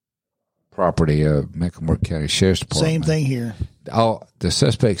property of Mecklenburg County Sheriff's Department. Same thing here. All the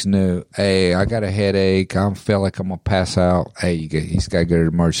suspects knew, hey, I got a headache. I feel like I'm going to pass out. Hey, he's got to go to the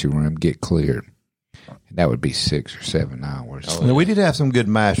emergency room, get cleared. And that would be 6 or 7 hours. Oh, yeah. We did have some good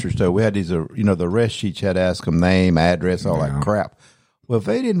masters, though. We had these, the arrest sheets. You had to ask them name, address, all that crap. Well, if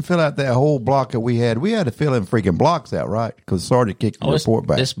they didn't fill out that whole block that we had to fill in freaking blocks out, right? Because Sergeant kicked the report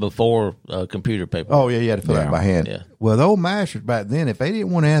back. This before computer paper. Oh, yeah, you had to fill it out by hand. Yeah. Well, the old masters back then, if they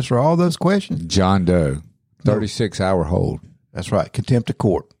didn't want to answer all those questions, John Doe, 36-hour hold. that's right, contempt of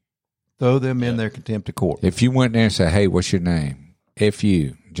court. Throw them in there, contempt of court. If you went there and said, hey, what's your name?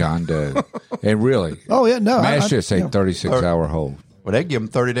 F.U., John Doe. And really, Oh, yeah, no. magistrate say 36-hour hold. Well, they give them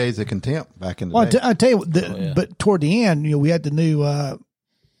 30 days of contempt back in the Well, day. I tell you, but toward the end, we had the new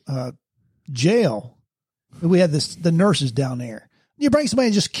jail. We had the nurses down there. You bring somebody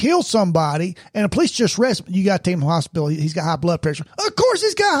and just kill somebody, and the police just arrest him. You got to take him to the hospital. He's got high blood pressure. Of course,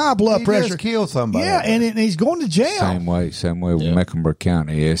 he's got high blood He pressure. just killed somebody. Yeah, and he's going to jail. Same way with Mecklenburg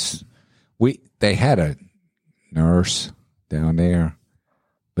County. They had a nurse down there,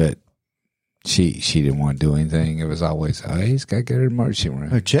 but she didn't want to do anything. It was always, he's got to go to the emergency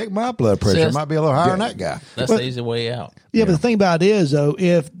room. Check my blood pressure. See, It might be a little higher than that guy. That's the easy way out. Yeah, but the thing about it is, though,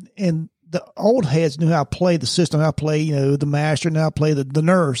 if and the old heads knew how to play the system, how to play, the master, and how to play the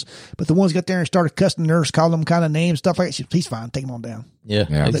nurse. But the ones got there and started cussing the nurse, calling them kind of names, stuff like that. He's fine. Take him on down. Yeah.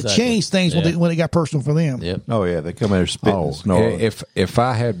 They changed things when it got personal for them. Yep. Oh yeah, they come in there spitting. Oh, snoring. if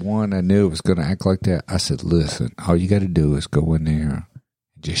I had one I knew it was going to act like that, I said, listen, all you got to do is go in there and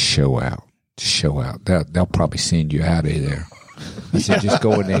just show out. Just show out. They'll probably send you out of there. I said, just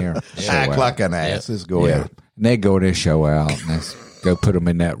go in there and show Act out. like an ass. Let's go Yeah. at it. And they go there, show out, and let's go put them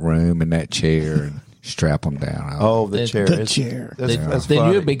in that room, in that chair, and strap them down. Oh, the chair. The chair. That's Then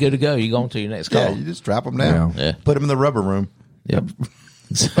funny. you'd be good to go. You go on to your next call. Yeah, you just strap them down. Yeah. Put them in the rubber room. Yep.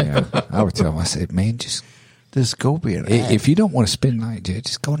 Yeah. I would tell them, I said, man, just Go be an ass. if you don't want to spend the night,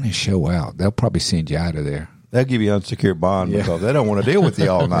 just go in there and show out. They'll probably send you out of there. They'll give you unsecured bond because they don't want to deal with you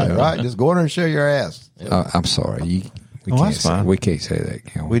all night, right? Just go in there and show your ass. I'm sorry. We Oh, can't that's say, fine. we can't say that,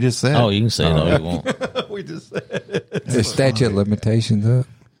 can we? We just said. Oh, you can say it all you want. we just said. The statute of limitations up.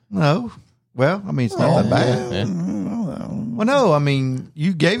 No. Well, I mean, it's not that bad. Yeah. Well, no, I mean,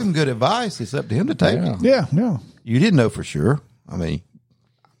 you gave him good advice. It's up to him to take Yeah. it. Yeah. You didn't know for sure. I mean,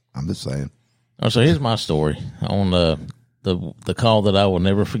 I'm just saying. Oh, so here's my story on the call that I will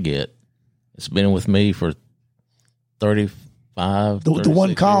never forget. It's been with me for 35. The one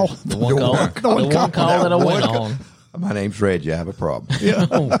 36 call. years. The one call. The one The one call that I went on My name's Reggie. I have a problem.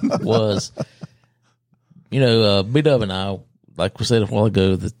 was, B-Dub and I, like we said a while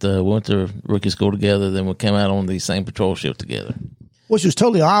ago, that we went to rookie school together. Then we came out on the same patrol shift together. Which was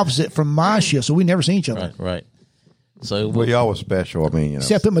totally opposite from my shift, so we never seen each other. Right. So Well, y'all was special. I mean,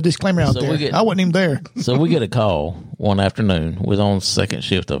 See, I put my disclaimer out So there. we get- I wasn't even there. So we get a call one afternoon. We was on second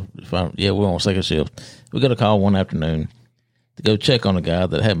shift. We're on second shift. We got a call one afternoon to go check on a guy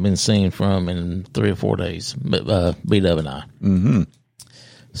that hadn't been seen from in 3 or 4 days. B-Dub and I. Mm-hmm.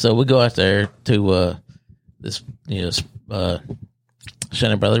 So we go out there to this,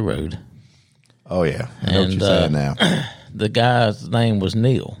 Shannon Bradley Road. Oh, yeah. I know what And, you're saying now. The guy's name was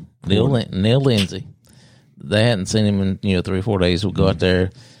Neil Lindsay. They hadn't seen him in 3 or 4 days. We go out there,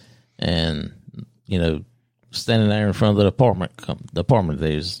 and standing there in front of the apartment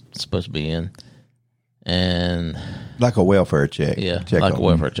they was supposed to be in, and Like a welfare check. Check like a on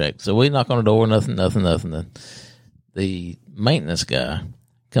welfare check. So we knock on the door, nothing. The maintenance guy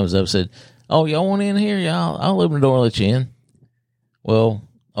comes up and said, "Oh, y'all want in here? Yeah, I'll open the door and let you in." Well,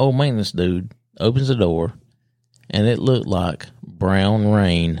 old maintenance dude opens the door, and it looked like brown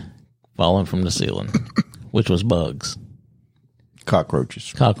rain falling from the ceiling, which was bugs,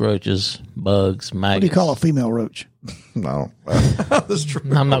 cockroaches. cockroaches, bugs, maggots. What do you call a female roach? No. That's true.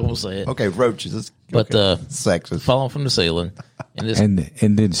 I'm not going to say it. Okay, roaches. But sexist. falling from the ceiling, and this And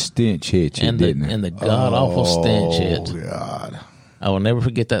then stench hit you, and didn't it? the god awful stench hit. Oh, God. I will never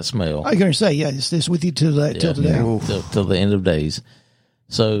forget that smell. I was going to say, it's with you till today. Till the end of days.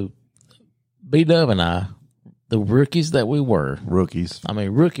 So, B-Dub and I, the rookies that we were, Rookies. I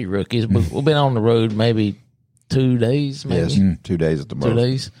mean rookies, but we've been on the road maybe 2 days, maybe Yes. 2 days at the most. 2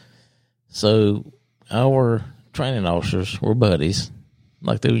 days. So our training officers were buddies,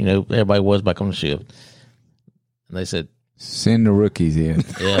 like everybody was back on the ship, and they said, Send the rookies in.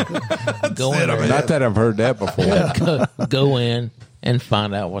 "Yeah, go in there, Not that I've heard that before. go in and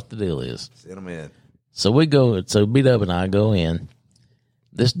find out what the deal is." Send them in. So we go. So B-Dub and I go in.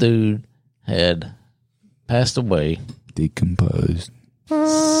 This dude had passed away, Decomposed.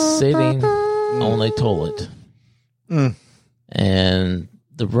 sitting on a toilet, and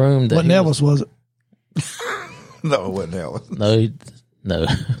the room that What he Elvis was it? No, it wasn't Ellis. no,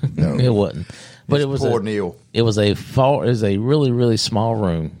 it wasn't. But it was Poor Neil. It was a really, really small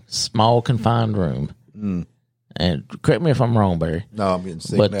room, small confined room. And correct me if I'm wrong, Barry. No, I'm getting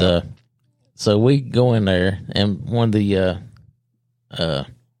sick But now. so we go in there, and one of the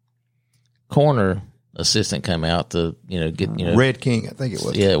coroner assistant came out to get Red King, I think it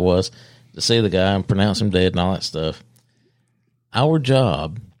was. yeah, it was to see the guy and pronounce him dead and all that stuff. Our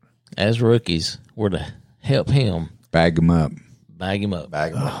job as rookies were to help him Bag them up. bag him up,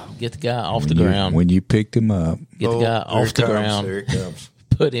 Bag 'em up. get the guy off the ground, When you picked him up, get the guy Here off it the comes, ground, Here it comes.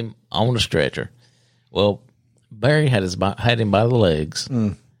 put him on the stretcher. Well, Barry had him by the legs.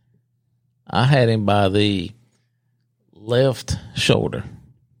 I had him by the left shoulder,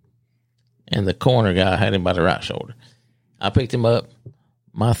 and the corner guy had him by the right shoulder. I picked him up.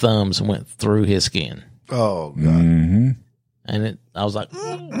 My thumbs went through his skin, Oh, God. and I was like,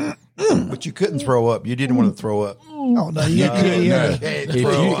 But you couldn't throw up. You didn't want to throw up. Oh, no. Yeah.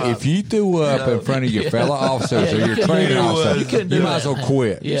 if you threw up in front of your fellow officers or your training officer, you couldn't do you might as that. well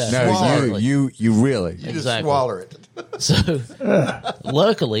quit. Yeah. No, Swallow it. you really. You just Exactly. swallow it. So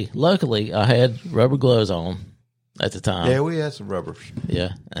luckily, I had rubber gloves on, at the time. Yeah, we had some rubbers.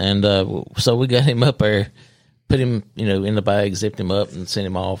 Yeah. And so we got him up there, put him, in the bag, zipped him up, and sent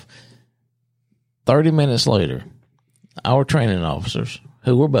him off. 30 minutes later, our training officers,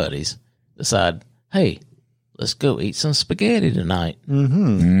 who were buddies, decide, hey, let's go eat some spaghetti tonight.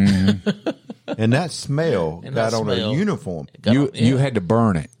 And that smell got on a uniform. You had to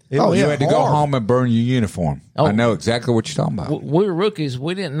burn it. You You had to go home and burn your uniform. I know exactly what you're talking about. We were rookies.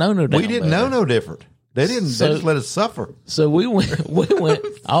 We didn't know no damn We didn't better. know no different. They didn't. They just let us suffer. So we went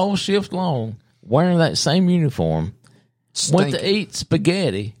all shift long wearing that same uniform. Went to eat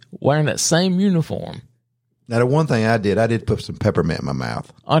spaghetti wearing that same uniform. Now, the one thing I did put some peppermint in my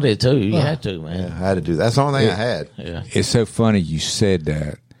mouth. I did too. You had to, man. Yeah, I had to do that. That's the only thing I had. Yeah. It's so funny you said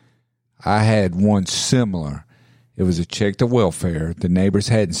that. I had one similar. It was a check to welfare. The neighbors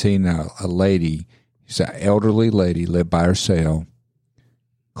hadn't seen a lady. She's an elderly lady, lived by herself.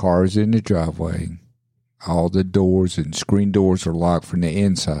 Cars in the driveway. All the doors and screen doors are locked from the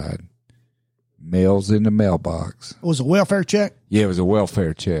inside. Mail's in the mailbox. It was a welfare check? Yeah, it was a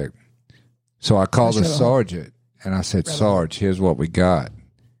welfare check. So I called the sergeant and I said, Sarge, here's what we got.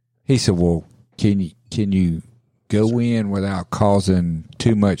 He said, well, can you go in without causing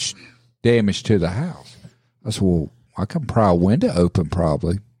too much damage to the house? I said, well, I can pry a window open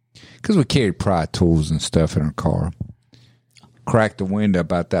probably, because we carried pry tools and stuff in our car. Cracked the window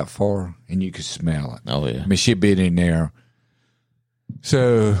about that far, and you could smell it. Oh, yeah. I mean, she'd been in there.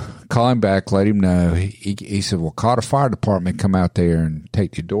 So call him back, let him know. He said, well, call the fire department, come out there and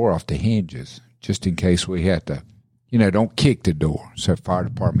take the door off the hinges, just in case we had to, don't kick the door. So fire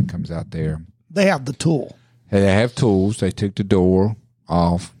department comes out there. They have the tool. They have tools. They took the door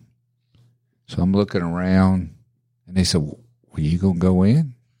off. So I'm looking around, and they said, well, you going to go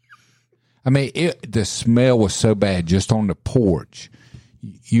in? I mean, the smell was so bad just on the porch,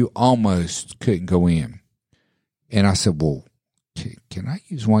 you almost couldn't go in. And I said, well, can I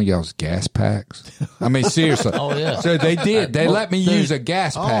use one of y'all's gas packs? I mean, seriously. Oh, yeah. So they did. They let me use a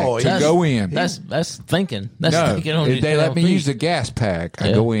gas pack to go in. That's thinking. That's thinking on they let me use a gas pack.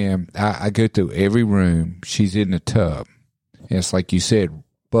 I go in. I go through every room. She's in the tub. And it's like you said,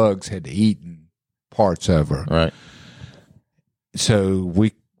 bugs had eaten parts of her. Right. So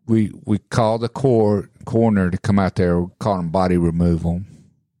we called the coroner to come out there. We called them body removal.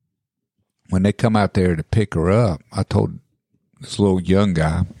 When they come out there to pick her up, I told this little young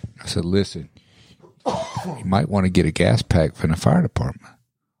guy, I said, listen, you might want to get a gas pack from the fire department.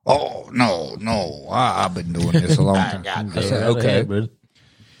 Oh, no. I've been doing this a long time. I said, okay.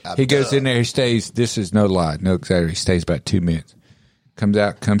 He goes in there, he stays, this is no lie, no exaggeration, he stays about 2 minutes. Comes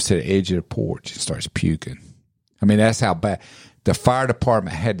out, comes to the edge of the porch and starts puking. I mean, that's how bad. The fire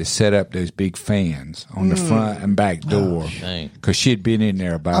department had to set up those big fans on the front and back door because she had been in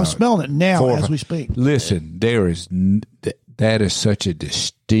there about. I'm smelling it now as we speak. Listen, that is such a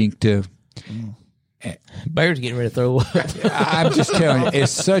distinctive. Bear's getting ready to throw up. I'm just telling you,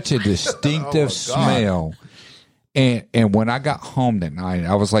 it's such a distinctive smell. And when I got home that night,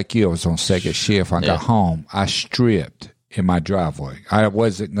 I was like you. I was on second shift. I got home. I stripped in my driveway. I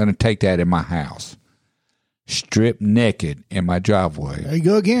wasn't going to take that in my house. Stripped naked in my driveway. There you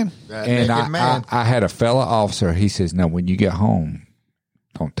go again. And I had a fellow officer. He says, no, when you get home,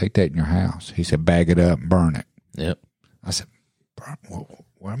 don't take that in your house. He said, bag it up and burn it. Yep. I said,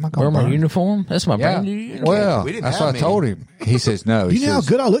 where am I going to burn burn my uniform? That's my brand new uniform. Well, that's what I told him. He says, no. You know how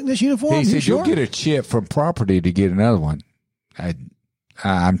good I look in this uniform? He said, you'll get a chip from property to get another one.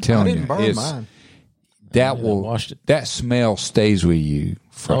 I'm telling you. Burn mine. That smell stays with you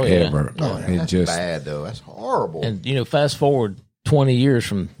forever. Oh, yeah. That's bad, though. That's horrible. And, fast forward 20 years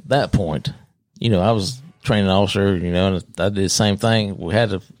from that point, I was training officer, and I did the same thing. We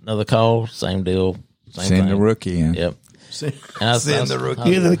had another call, same deal. Send the rookie in. Yep. Send the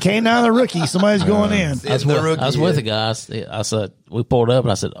rookie. Either the canine or the rookie. Somebody's going in. I was with the guy. I said, we pulled up,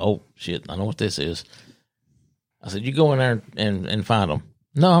 and I said, oh, shit, I know what this is. I said, you go in there and find them.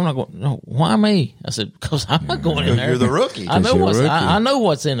 No, I'm not going. No, why me? I said, because I'm not going in there. You're the rookie. I know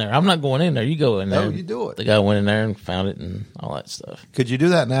what's in there. I'm not going in there. You go in there. No, you do it. The guy went in there and found it and all that stuff. Could you do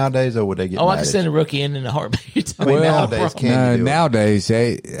that nowadays, or would they get mad I can send a rookie in a heartbeat. I mean, nowadays, can you do nowadays,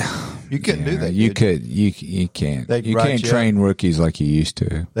 it? You couldn't do that. You can't. You can't train rookies like you used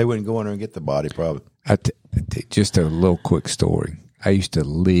to. They wouldn't go in there and get the body, probably. Just a little quick story. I used to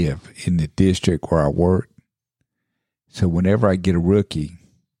live in the district where I worked. So whenever I get a rookie,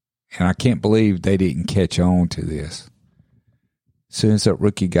 and I can't believe they didn't catch on to this. As soon as that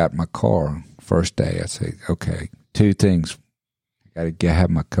rookie got in my car, first day, I said, okay, 2 things. I got to have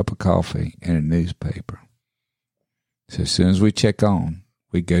my cup of coffee and a newspaper. So as soon as we check on,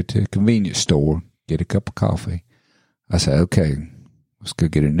 we go to a convenience store, get a cup of coffee. I said, okay, let's go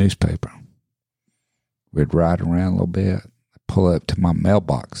get a newspaper. We'd ride around a little bit, pull up to my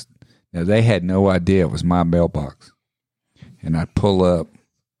mailbox. Now, they had no idea it was my mailbox. And I'd pull up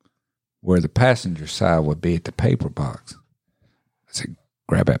where the passenger side would be at the paper box. I said,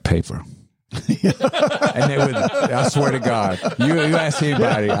 grab that paper. And they would, I swear to God, you ask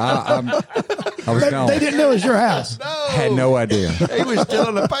anybody, I was gone. They didn't know it was your house. Had no idea. He was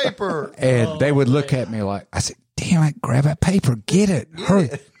stealing the paper. And they would look at me like, I said, damn it, grab that paper, get it, hurry.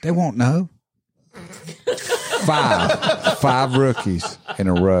 They won't know. Five rookies in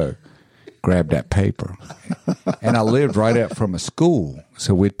a row grabbed that paper. And I lived right up from a school.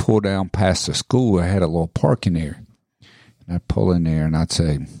 So we'd pull down past the school. I had a little parking area. And I'd pull in there and I'd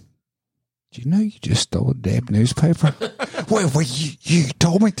say, do you know you just stole a damn newspaper? well, you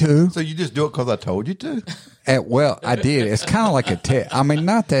told me to. So you just do it because I told you to? Well, I did. It's kind of like a test. I mean,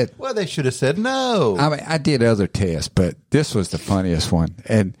 not that. Well, they should have said no. I mean, I did other tests, but this was the funniest one.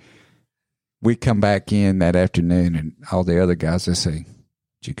 And we come back in that afternoon, and all the other guys, they say,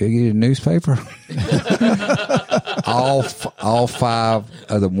 did you go get a newspaper? all five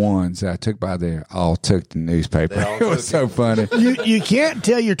of the ones that I took by there all took the newspaper. It was so funny. You can't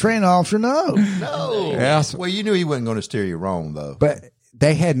tell your training officer no. No. Yeah. Well, you knew he wasn't going to steer you wrong, though. But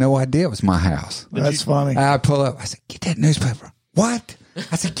they had no idea it was my house. That's funny. I pull up. I said, get that newspaper. What?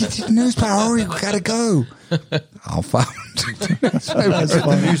 I said, get the newspaper. Hurry, we got to go. All five took the newspaper. That's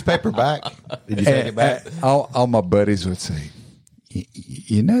the newspaper back. Did you take it back? All my buddies would say,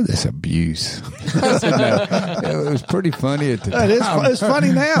 you know this abuse. I said, no. It was pretty funny at the time. It's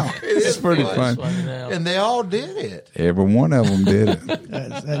funny now. It's pretty funny. And they all did it. Every one of them did it.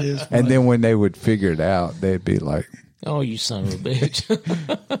 That is funny. And then when they would figure it out, they'd be like, Oh, you son of a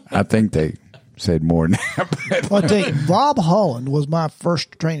bitch. I think they said more than that. Well, I tell you, Bob Holland was my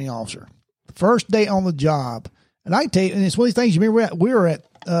first training officer. First day on the job. And I can tell you, and it's one of these things, you remember we were at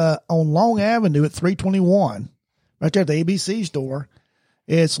on Long Avenue at 321, right there at the ABC store.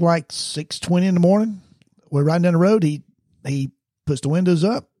 It's like 6:20 in the morning. We're riding down the road. He puts the windows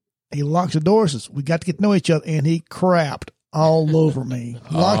up. He locks the door, says, we got to get to know each other. And he crapped all over me.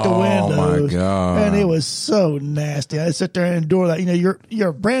 Locked the windows. My God. And it was so nasty. I sit there and endure that. You know, you're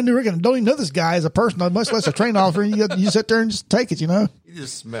a brand new and don't even know this guy as a person, much less a training officer. You sit there and just take it, you know? You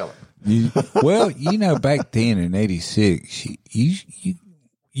just smell it. Back then in 86,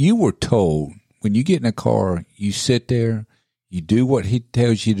 you were told when you get in a car, you sit there, you do what he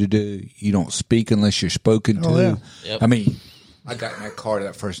tells you to do. You don't speak unless you're spoken to. Oh, yeah. Yep. I mean, I got in that car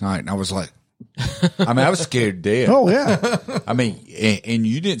that first night and I was like, I was scared to death. Oh, yeah. I mean, and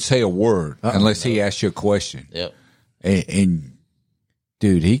you didn't say a word unless he asked you a question. Yep. And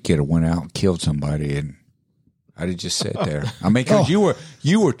dude, he could have went out and killed somebody, and I'd have just sat there. I mean, because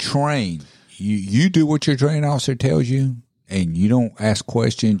you were trained. You do what your training officer tells you, and you don't ask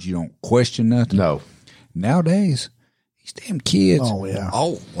questions. You don't question nothing. No. Nowadays, these damn kids. Oh, yeah.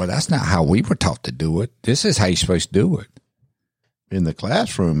 Oh, well, that's not how we were taught to do it. This is how you're supposed to do it. In the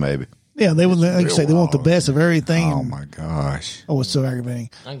classroom, maybe. Yeah, they like you say, they want the best of everything. Oh, my gosh. Oh, it's so aggravating.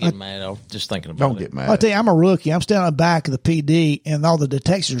 I'm getting mad. I'm just thinking about Don't it. get mad. I'll tell you, I'm a rookie. I'm standing on the back of the PD, and all the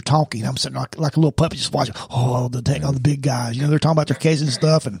detectives are talking. I'm sitting like a little puppy just watching. Oh, all the big guys. You know, they're talking about their cases and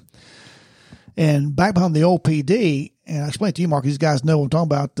stuff. And back behind the old PD, and I explained to you, Mark, these guys know what I'm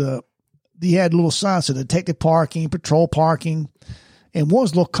talking about. They had little signs that detective parking, patrol parking, and one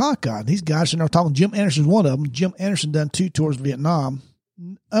was a little cockeyed. These guys sitting there talking. Jim Anderson's one of them. Jim Anderson done 2 tours of Vietnam.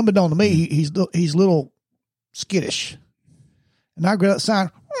 Unbeknown to me, he's a little skittish. And I grabbed that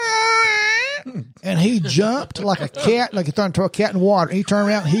sign, and he jumped like a cat, like he turned into a cat in water. He turned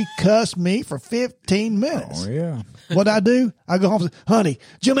around, he cussed me for 15 minutes. Oh, yeah. What'd I do? I go home and say, honey,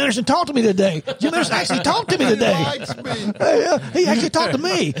 Jim Anderson talked to me today. Jim Anderson actually talked to me today. He likes me. He actually talked to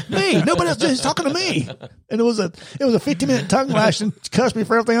me. Nobody else is talking to me. And it was a 15-minute tongue lash and cussed me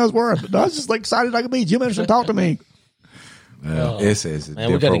for everything I was worth. But I was just like excited I could be. Jim Anderson talked to me. This is a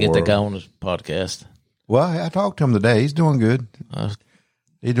Man, we got to get that different guy world. on this podcast. Well, I talked to him today. He's doing good.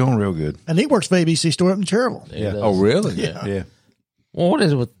 He's doing real good. And he works for ABC store up in Cherville. Yeah. Oh, really? Yeah. Well, what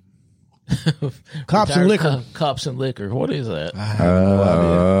is it with Cops and retired liquor. Cops and liquor. What is that?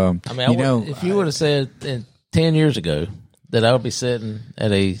 I mean, if you would have said 10 years ago that I would be sitting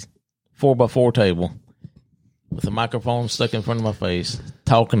at a 4x4 table with a microphone stuck in front of my face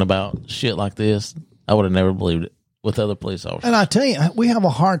talking about shit like this, I would have never believed it with other police officers. And I tell you, we have a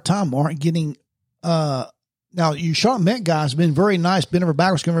hard time, Mark, getting now you shot Met guys have been very nice, been over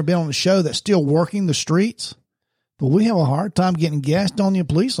backwards, never been on the show that's still working the streets. But we have a hard time getting Gastonia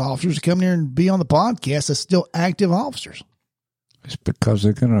police officers to come here and be on the podcast that's still active officers. It's because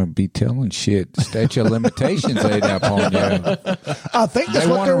they're going to be telling shit. Statute of limitations ain't up on you. I think that's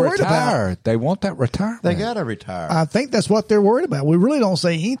what they're worried about. They want that retirement. They got to retire. I think that's what they're worried about. We really don't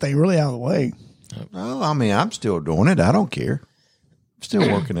say anything really out of the way. Well, I mean, I'm still doing it. I don't care. I'm still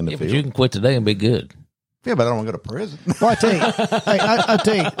working in the But field. you can quit today and be good. Yeah, but I don't want to go to prison. Well, I tell you, I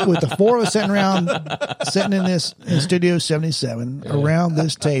tell you, with the four of us sitting in this in Studio 77 around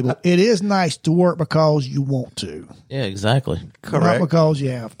this table, it is nice to work because you want to, Yeah, exactly. not because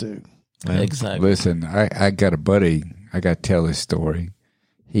you have to. Exactly. Listen, I got a buddy. I got to tell this story.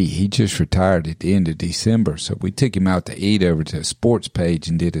 He just retired at the end of December, so we took him out to eat over to a sports page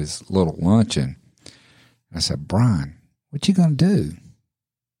and did his little luncheon. I said, Brian, what you gonna do?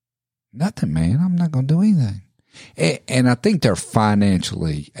 Nothing, man. I'm not going to do anything. And I think they're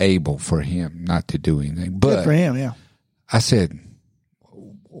financially able for him not to do anything. But Good for him, yeah. I said,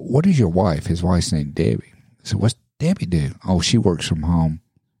 what is your wife? His wife's named Debbie. I said, what's Debbie do? Oh, she works from home.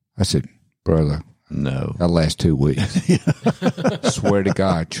 I said, brother, No. that last 2 weeks. Swear to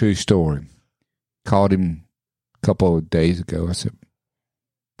God, true story. Called him a couple of days ago. I said,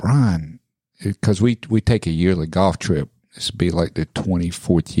 Brian, because we take a yearly golf trip. This will be like the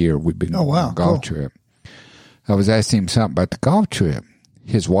 24th year we've been on a golf trip. I was asking him something about the golf trip.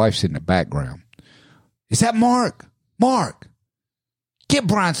 His wife's in the background. Is that Mark? Mark, get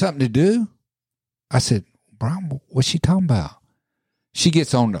Brian something to do. I said, Brian, what's she talking about? She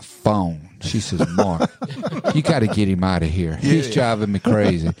gets on the phone. She says, Mark, you got to get him out of here. He's driving me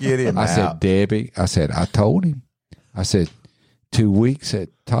crazy. Get him I out. said, Debbie, I told him. I said, 2 weeks at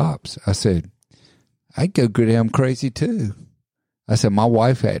tops. I said, I'd go damn crazy too. I said, my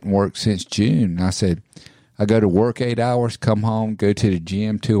wife hadn't worked since June. I said, I go to work 8 hours, come home, go to the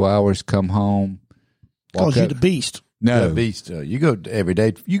gym 2 hours, come home. Because you're the beast. No. The beast. You go every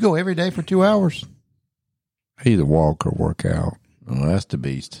day. You go every day for 2 hours. I either walk or work out. Oh, that's the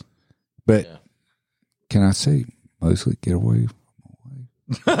beast. But can I say mostly get away?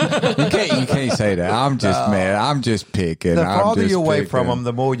 You can't say that. I'm just mad. I'm just picking. The farther you're away picking. from them,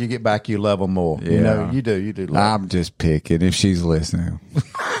 the more you get back, you love them more. You know, you do. You do. I'm just picking if she's listening.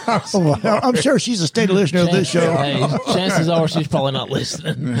 I'm sure she's a steady listener of this show. Hey, chances are she's probably not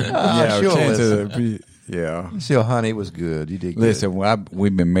listening. She'll listen. Yeah. Still, honey, it was good. You did good. Listen,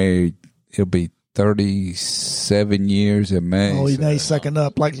 we've been married. It'll be 37 years in May. Oh, he's sucking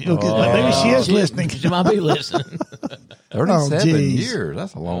up. Like maybe she is listening. She might be listening. 37 geez. years.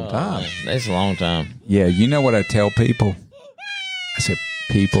 That's a long time. That's a long time. Yeah, you know what I tell people? I said,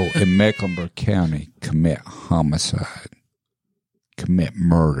 people in Mecklenburg County commit homicide, commit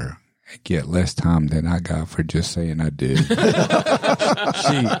murder, and get less time than I got for just saying I did. When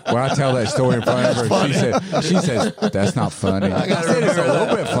I tell that story in front of her, she says, that's not funny. I said, it's a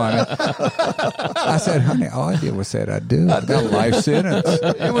little bit funny. I said, honey, all I did was say I do. I got a life sentence.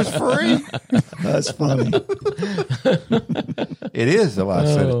 It was free. That's funny. It is a life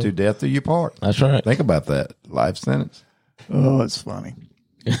sentence to death do you part. That's right. Think about that. Life sentence. Oh, it's funny.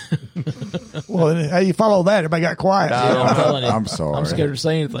 Well, how you follow that? Everybody got quiet. I'm telling you. I'm sorry. I'm scared to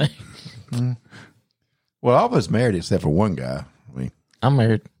say anything. Well, I was married except for one guy. I mean, I'm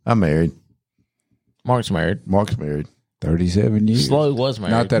married. I'm married. Mark's married. Mark's married. 37 years. Slow was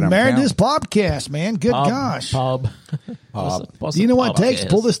married. Not that I'm Married counting. this podcast, man. Good gosh. Pob. Do you know what it takes to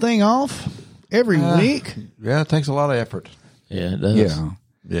pull this thing off every week? Yeah, it takes a lot of effort. Yeah, it does. Yeah.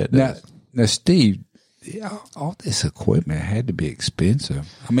 Yeah, it Now, does. now, Steve, all this equipment had to be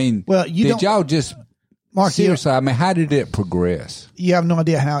expensive. I mean, Well, you did don't- y'all just Mark, seriously? I mean, how did it progress? you have no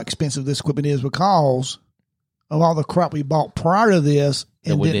idea how expensive this equipment is because of all the crap we bought prior to this.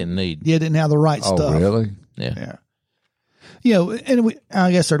 That we didn't need. Yeah, didn't have the right Oh, stuff. really? Yeah. Yeah. You know, and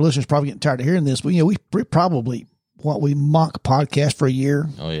I guess our listeners probably getting tired of hearing this, but we probably we mock podcast for a year.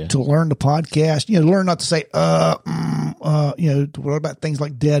 Oh, yeah. To learn the podcast, to learn not to say to what about things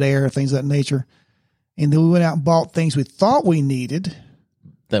like dead air, things of that nature. And then we went out and bought things we thought we needed,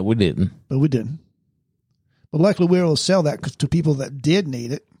 That we didn't. but we didn't. But luckily we were able to sell that to people that did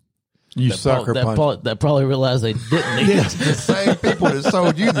need it. You sucker punch. That probably realized they didn't need it. The same people that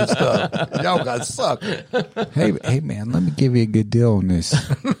sold you the stuff. Y'all got sucker. Hey, man, let me give you a good deal on this.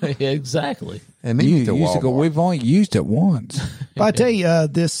 Yeah, exactly. And then You you to used to go. Walmart. We've only used it once. But I tell you,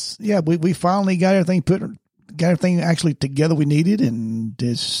 we finally got everything actually together we needed, and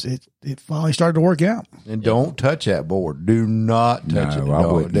it finally started to work out. And don't touch that board. Do not touch No, it. I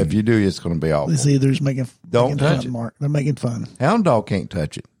No, wouldn't. If you do, it's going to be awful. See, they're just making Don't touch fun, it. Mark. They're making fun. Hound dog can't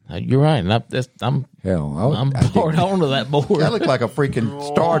touch it. You're right. And I'm poured onto that board. I look like a freaking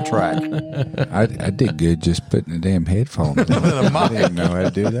Star Trek. I did good just putting the damn headphones on. I didn't know how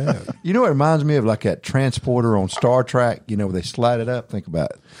to do that. You know what it reminds me of? Like that transporter on Star Trek, where they slide it up. Think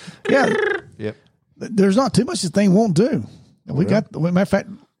about it. Yeah. Yep. There's not too much this thing won't do. We got, matter of fact,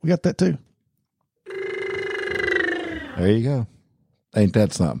 we got that too. There you go. Ain't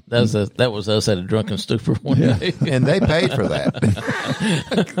that something? That was us at a drunken stupor one day. And they paid for that.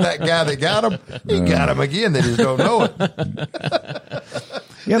 That guy that got him, he got him again. They just don't know it.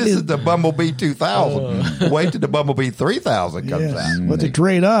 This is the Bumblebee 2000. Wait till the Bumblebee 3000 comes out. But to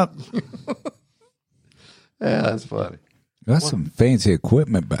trade up. Yeah, that's funny. That's some fancy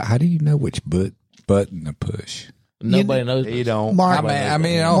equipment, but how do you know which button to push? Nobody knows. You don't. Mark, I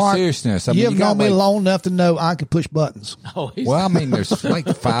mean, in all Mark, seriousness, you have known me long enough to know I can push buttons. Well, I mean, there's like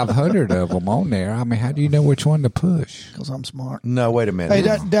 500 of them on there. I mean, how do you know which one to push? Because I'm smart. No, wait a minute. Hey,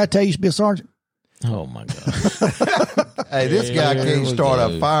 did I tell you to be a sergeant? Oh my God! Hey, this guy can't start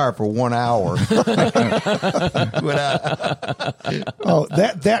a fire for 1 hour. Oh,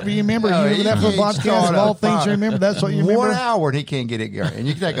 that you remember? You remember that from podcast of all things you remember? That's what you remember? 1 hour and he can't get it going. And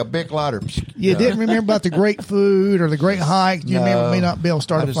you can take a big lighter. You didn't remember about the great food or the great hike. You remember may not be able to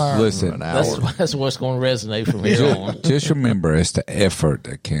start a fire. Listen, That's what's going to resonate from here on. just remember, it's the effort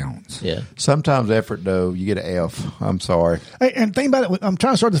that counts. Yeah. Sometimes effort, though, you get an F. I'm sorry. Hey, and think about it. I'm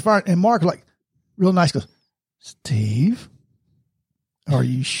trying to start this fire, and Mark, like, real nice, goes, Steve, are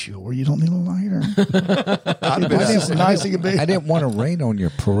you sure you don't need a lighter? I didn't want to rain on your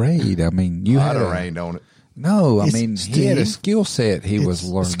parade. I mean, you had rained on it. No, I mean, he had a skill set he was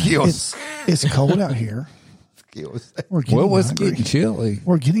learning. Skills. It's cold out here. Skills. We're getting Well, it was hungry. getting chilly.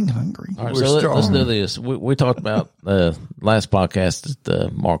 We're getting hungry. All right, so let's do this. We talked about last podcast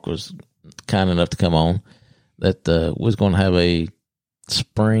that Mark was kind enough to come on, that we was going to have a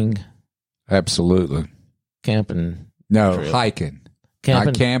spring Absolutely. camping. No, trip. Hiking. Camping.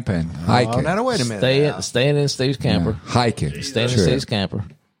 Not camping. Hiking. Now, wait a minute. Staying in Steve's camper. Hiking. Staying in Trip. Steve's camper.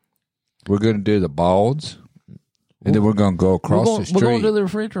 We're going to do the balds, and then we're going to go across the street. We're going to do the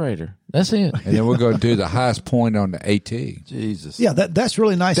refrigerator. That's it. And then we're going to do the highest point on the AT. Jesus. Yeah, that's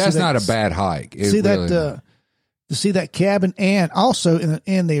really nice. That's not a bad hike. It See really that to see that cabin, and also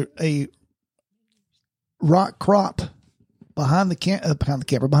in a rock crop behind the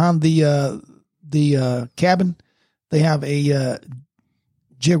cabin, they have a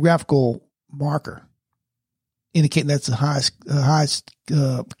geographical marker indicating that's the highest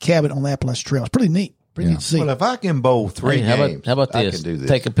cabin on the Appalachian Trail. It's pretty neat. Pretty neat to see. Well, if I can bowl three games, how about I this? can do this.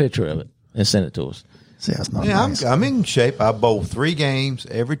 Take a picture of it and send it to us. See, that's not Yeah, nice. I'm in shape. I bowl 3 games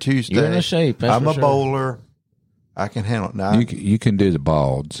every Tuesday. You're in shape. That's I'm for a sure. bowler. I can handle it. Now, You can do the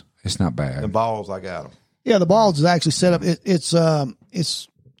balds. It's not the bad. balls, I got them. Yeah, the balls is actually set up. It's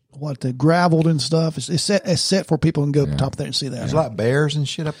the graveled and stuff. It's set for people who can go up top there and see that. There's like bears and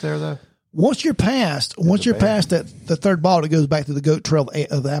shit up there, though. Once you're past that the third ball, it goes back to the goat trail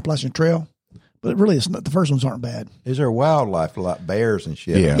of the Appalachian Trail. But really, it's not, the first ones aren't bad. Is there wildlife like bears and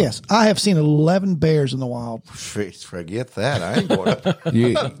shit? Yeah. Yes, I have seen 11 bears in the wild. Forget that. I ain't going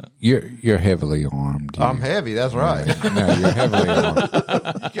up. You're heavily armed. I'm heavy. That's right. No, you're heavily armed.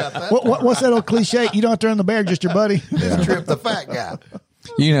 You got that? What's that old cliche? You don't have to run the bear, just your buddy. Just trip the fat guy.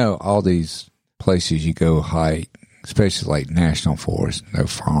 You know, all these places you go hike, especially like national forest, no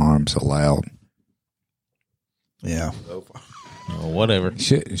firearms allowed. Yeah. Or whatever.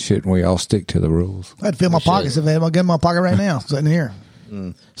 Shouldn't we all stick to the rules? I'd fill my pockets if I had my gun in my pocket right now, sitting here.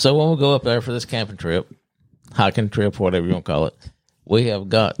 So when we go up there for this camping trip, hiking trip, whatever you want to call it, we have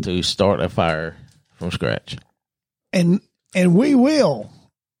got to start a fire from scratch. And we will,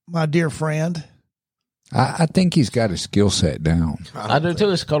 my dear friend. I think he's got a skill set down. I do too.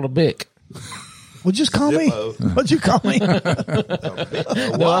 It's called a bic. Well, just call me. What'd you call me?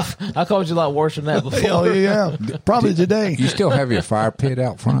 No, I called you a lot worse than that before. Oh, yeah. Probably today. You still have your fire pit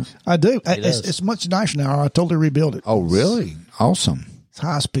out front? I do. does. It's much nicer now. I totally rebuilt it. Oh, really? Awesome. It's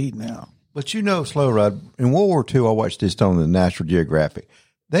high speed now. But you know, Slow Rod, in World War II, I watched this on the National Geographic.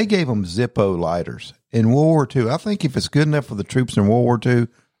 They gave them Zippo lighters. In World War II, I think if it's good enough for the troops in World War II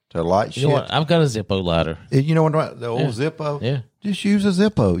to light You know shit. what? I've got a Zippo lighter. You know what? The old Zippo? Yeah. Just use a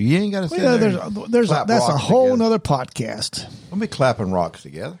Zippo. You ain't got to sit Well, there. there's clap that's a rocks whole together. nother podcast. Don't be clapping rocks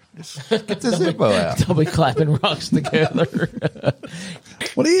together. Just get the Zippo out. They'll be clapping rocks together.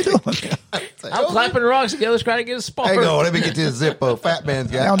 What are you doing? I'm clapping rocks together trying to get a spark. Hang on, let me get this Zippo. Fat man's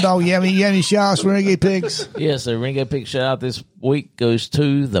got Hound dog, you have any shots for Renegade Pigs? Yes, the Ringo Pig shout out this week goes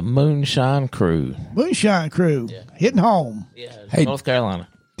to the Moonshine Crew. Moonshine Crew. Hitting home. Yeah, Hey. North Carolina.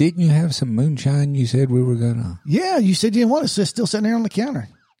 Didn't you have some moonshine you said we were going to? Yeah, you said you didn't want it. So it's still sitting there on the counter.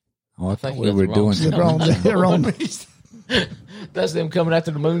 Oh, I thought think we you got were the doing wrong some. They're on. That's them coming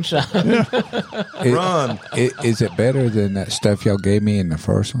after the moonshine. Run. Is it better than that stuff y'all gave me in the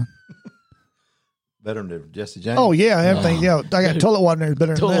first one? Better than Jesse James. Oh yeah, everything. Yeah, I got toilet water in there. Is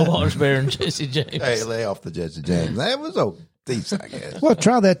better than Toilet that. water's better than Jesse James. Hey, lay off the Jesse James. That was a decent, I guess. Well,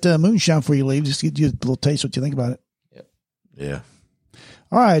 try that moonshine before you leave. Just get you a little taste what you think about it. Yeah.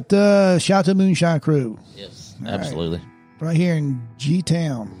 All right, shout out to the Moonshine Crew Yes, absolutely. right here in G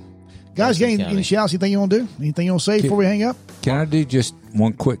Town. Guys, got Jackson any County. shouts? Anything you want to do? Anything you want to say before we hang up? Can I do just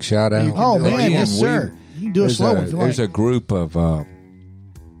one quick shout out? Oh man, Again, yes sir. You can do a slow one if you like. There's a group of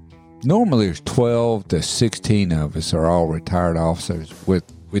normally there's 12 to 16 of us are all retired officers with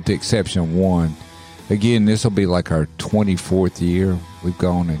the exception of one. Again, this will be like our 24th year. We've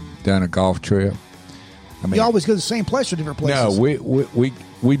gone and done a golf trip. I mean, You always go to the same place or different places? no,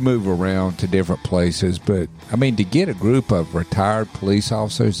 we move around to different places, but I mean to get a group of retired police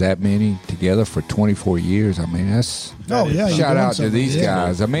officers that many together for 24 years, I mean that's Oh yeah. you're shout doing out to something. these Yeah.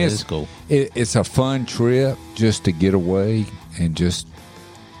 guys. I mean It it's is cool. It's a fun trip just to get away and just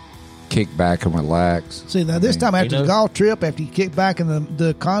kick back and relax. See, now this time after know- the golf trip, after you kick back in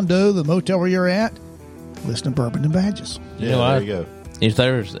the condo, the motel where you're at, listen to Bourbon and Badges. You Yeah, know, there I- you go. If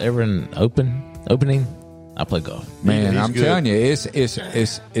there's ever an opening, I play golf. Man, He's I'm good. telling you,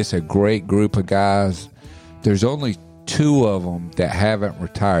 it's a great group of guys. There's only two of them that haven't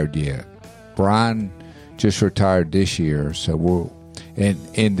retired yet. Brian just retired this year, so we'll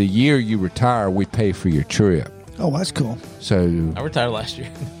and the year you retire, we pay for your trip. Oh, that's cool. So I retired last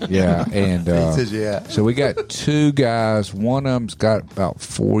year. yeah, and He says, yeah. so we got two guys. One of them's got about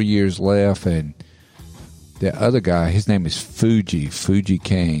 4 years left, and the other guy, his name is Fuji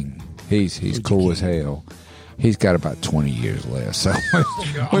King. He's cool as hell. He's got about 20 years left, so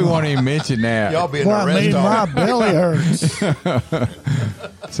we won't even mention that. Y'all be in Boy, the I made my restaurant. belly hurt.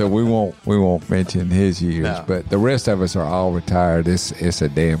 So we won't mention his years, No. but the rest of us are all retired. It's a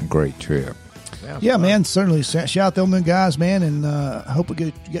damn great trip. Yeah, man, certainly. Shout out to them guys, man, and I hope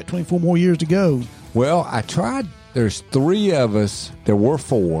you get 24 more years to go. Well, I tried. There's three of us. There were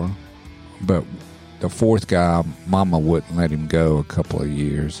four, but the fourth guy, Mama wouldn't let him go a couple of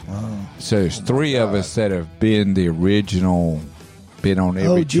years. So there's three of us that have been the original, been on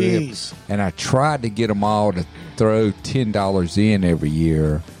every trip. geez. And I tried to get them all to throw $10 in every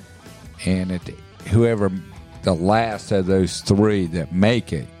year, and whoever the last of those three that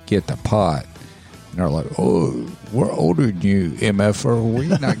make it get the pot. And they're like, "Oh, we're older than you, MFer.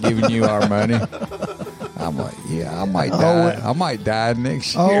 We're not giving you our money." I'm like, "Yeah, I might die. I might die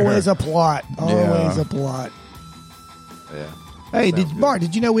next year." Always a plot. Always Yeah. a plot. Yeah. Hey, Mark,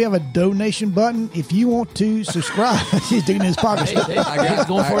 did you know we have a donation button? If you want to subscribe, he's digging in his pocket. He's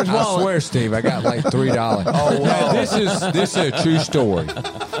going for his I wallet. swear, Steve, I got like $3. Oh, wow. This is a true story.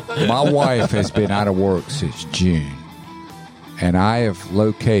 My wife has been out of work since June, and I have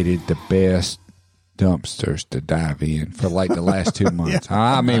located the best dumpsters to dive in for like the last 2 months.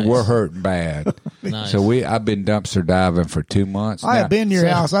 I mean, Nice. we're hurting bad. Nice. So I've been dumpster diving for 2 months. I Now, have been to your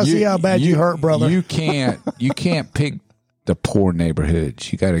house. I see how bad you hurt, brother. You can't pick the poor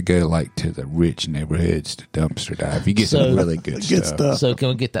neighborhoods. You got to go like to the rich neighborhoods to dumpster dive. You get some So- really good Good stuff. stuff. So can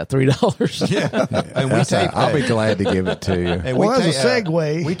we get that $3? Yeah. And we That's tape I'll be that. glad to give it to you. And Well, we that's a tape,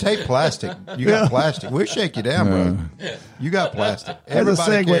 segue. we tape plastic. You got plastic. We'll shake you down, bro. You got plastic. As a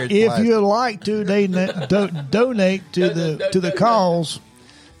Everybody segue, carries if plastic. you'd like to donate to the cause,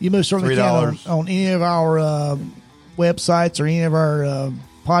 you most certainly can $3. on any of our websites or any of our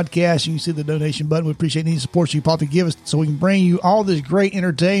podcasts. You can see the donation button. We appreciate any support you probably give us so we can bring you all this great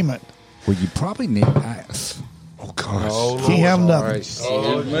entertainment. Well, you probably need. Oh gosh! Oh, Can't have Lord. nothing. All right, Steve,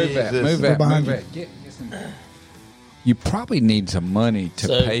 Oh, move that, Jesus. move They're that, behind move that. Get some. You probably need some money to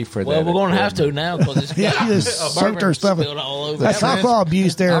pay for that. Well, we're going to have to equipment. now because it's Yeah, got you just soaked our stuff. spilled all over. That's alcohol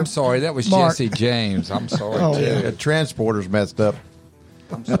abuse there. I'm sorry, that was Mark. Jesse James. I'm sorry. Oh, too. Yeah, the transporter's messed up.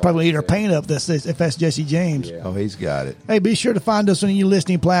 I probably eat our paint up if that's Jesse James. Yeah. Oh, he's got it. Hey, be sure to find us on your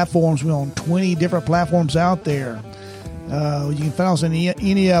listening platforms. We're on 20 different platforms out there. You can find us on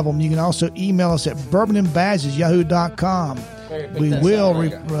any of them. You can also email us at bourbonandbadges@yahoo.com. We will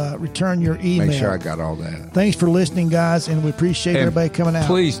return your email. Make sure I got all that. Thanks for listening, guys, and we appreciate And everybody coming out.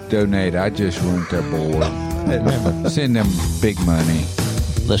 Please donate. I just ruined their board. Send them big money.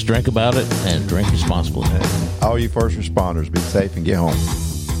 Let's drink about it and drink responsibly. All you first responders, be safe and get home.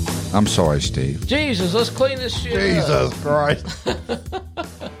 I'm sorry, Steve. Jesus, let's clean this shit up. Jesus Christ.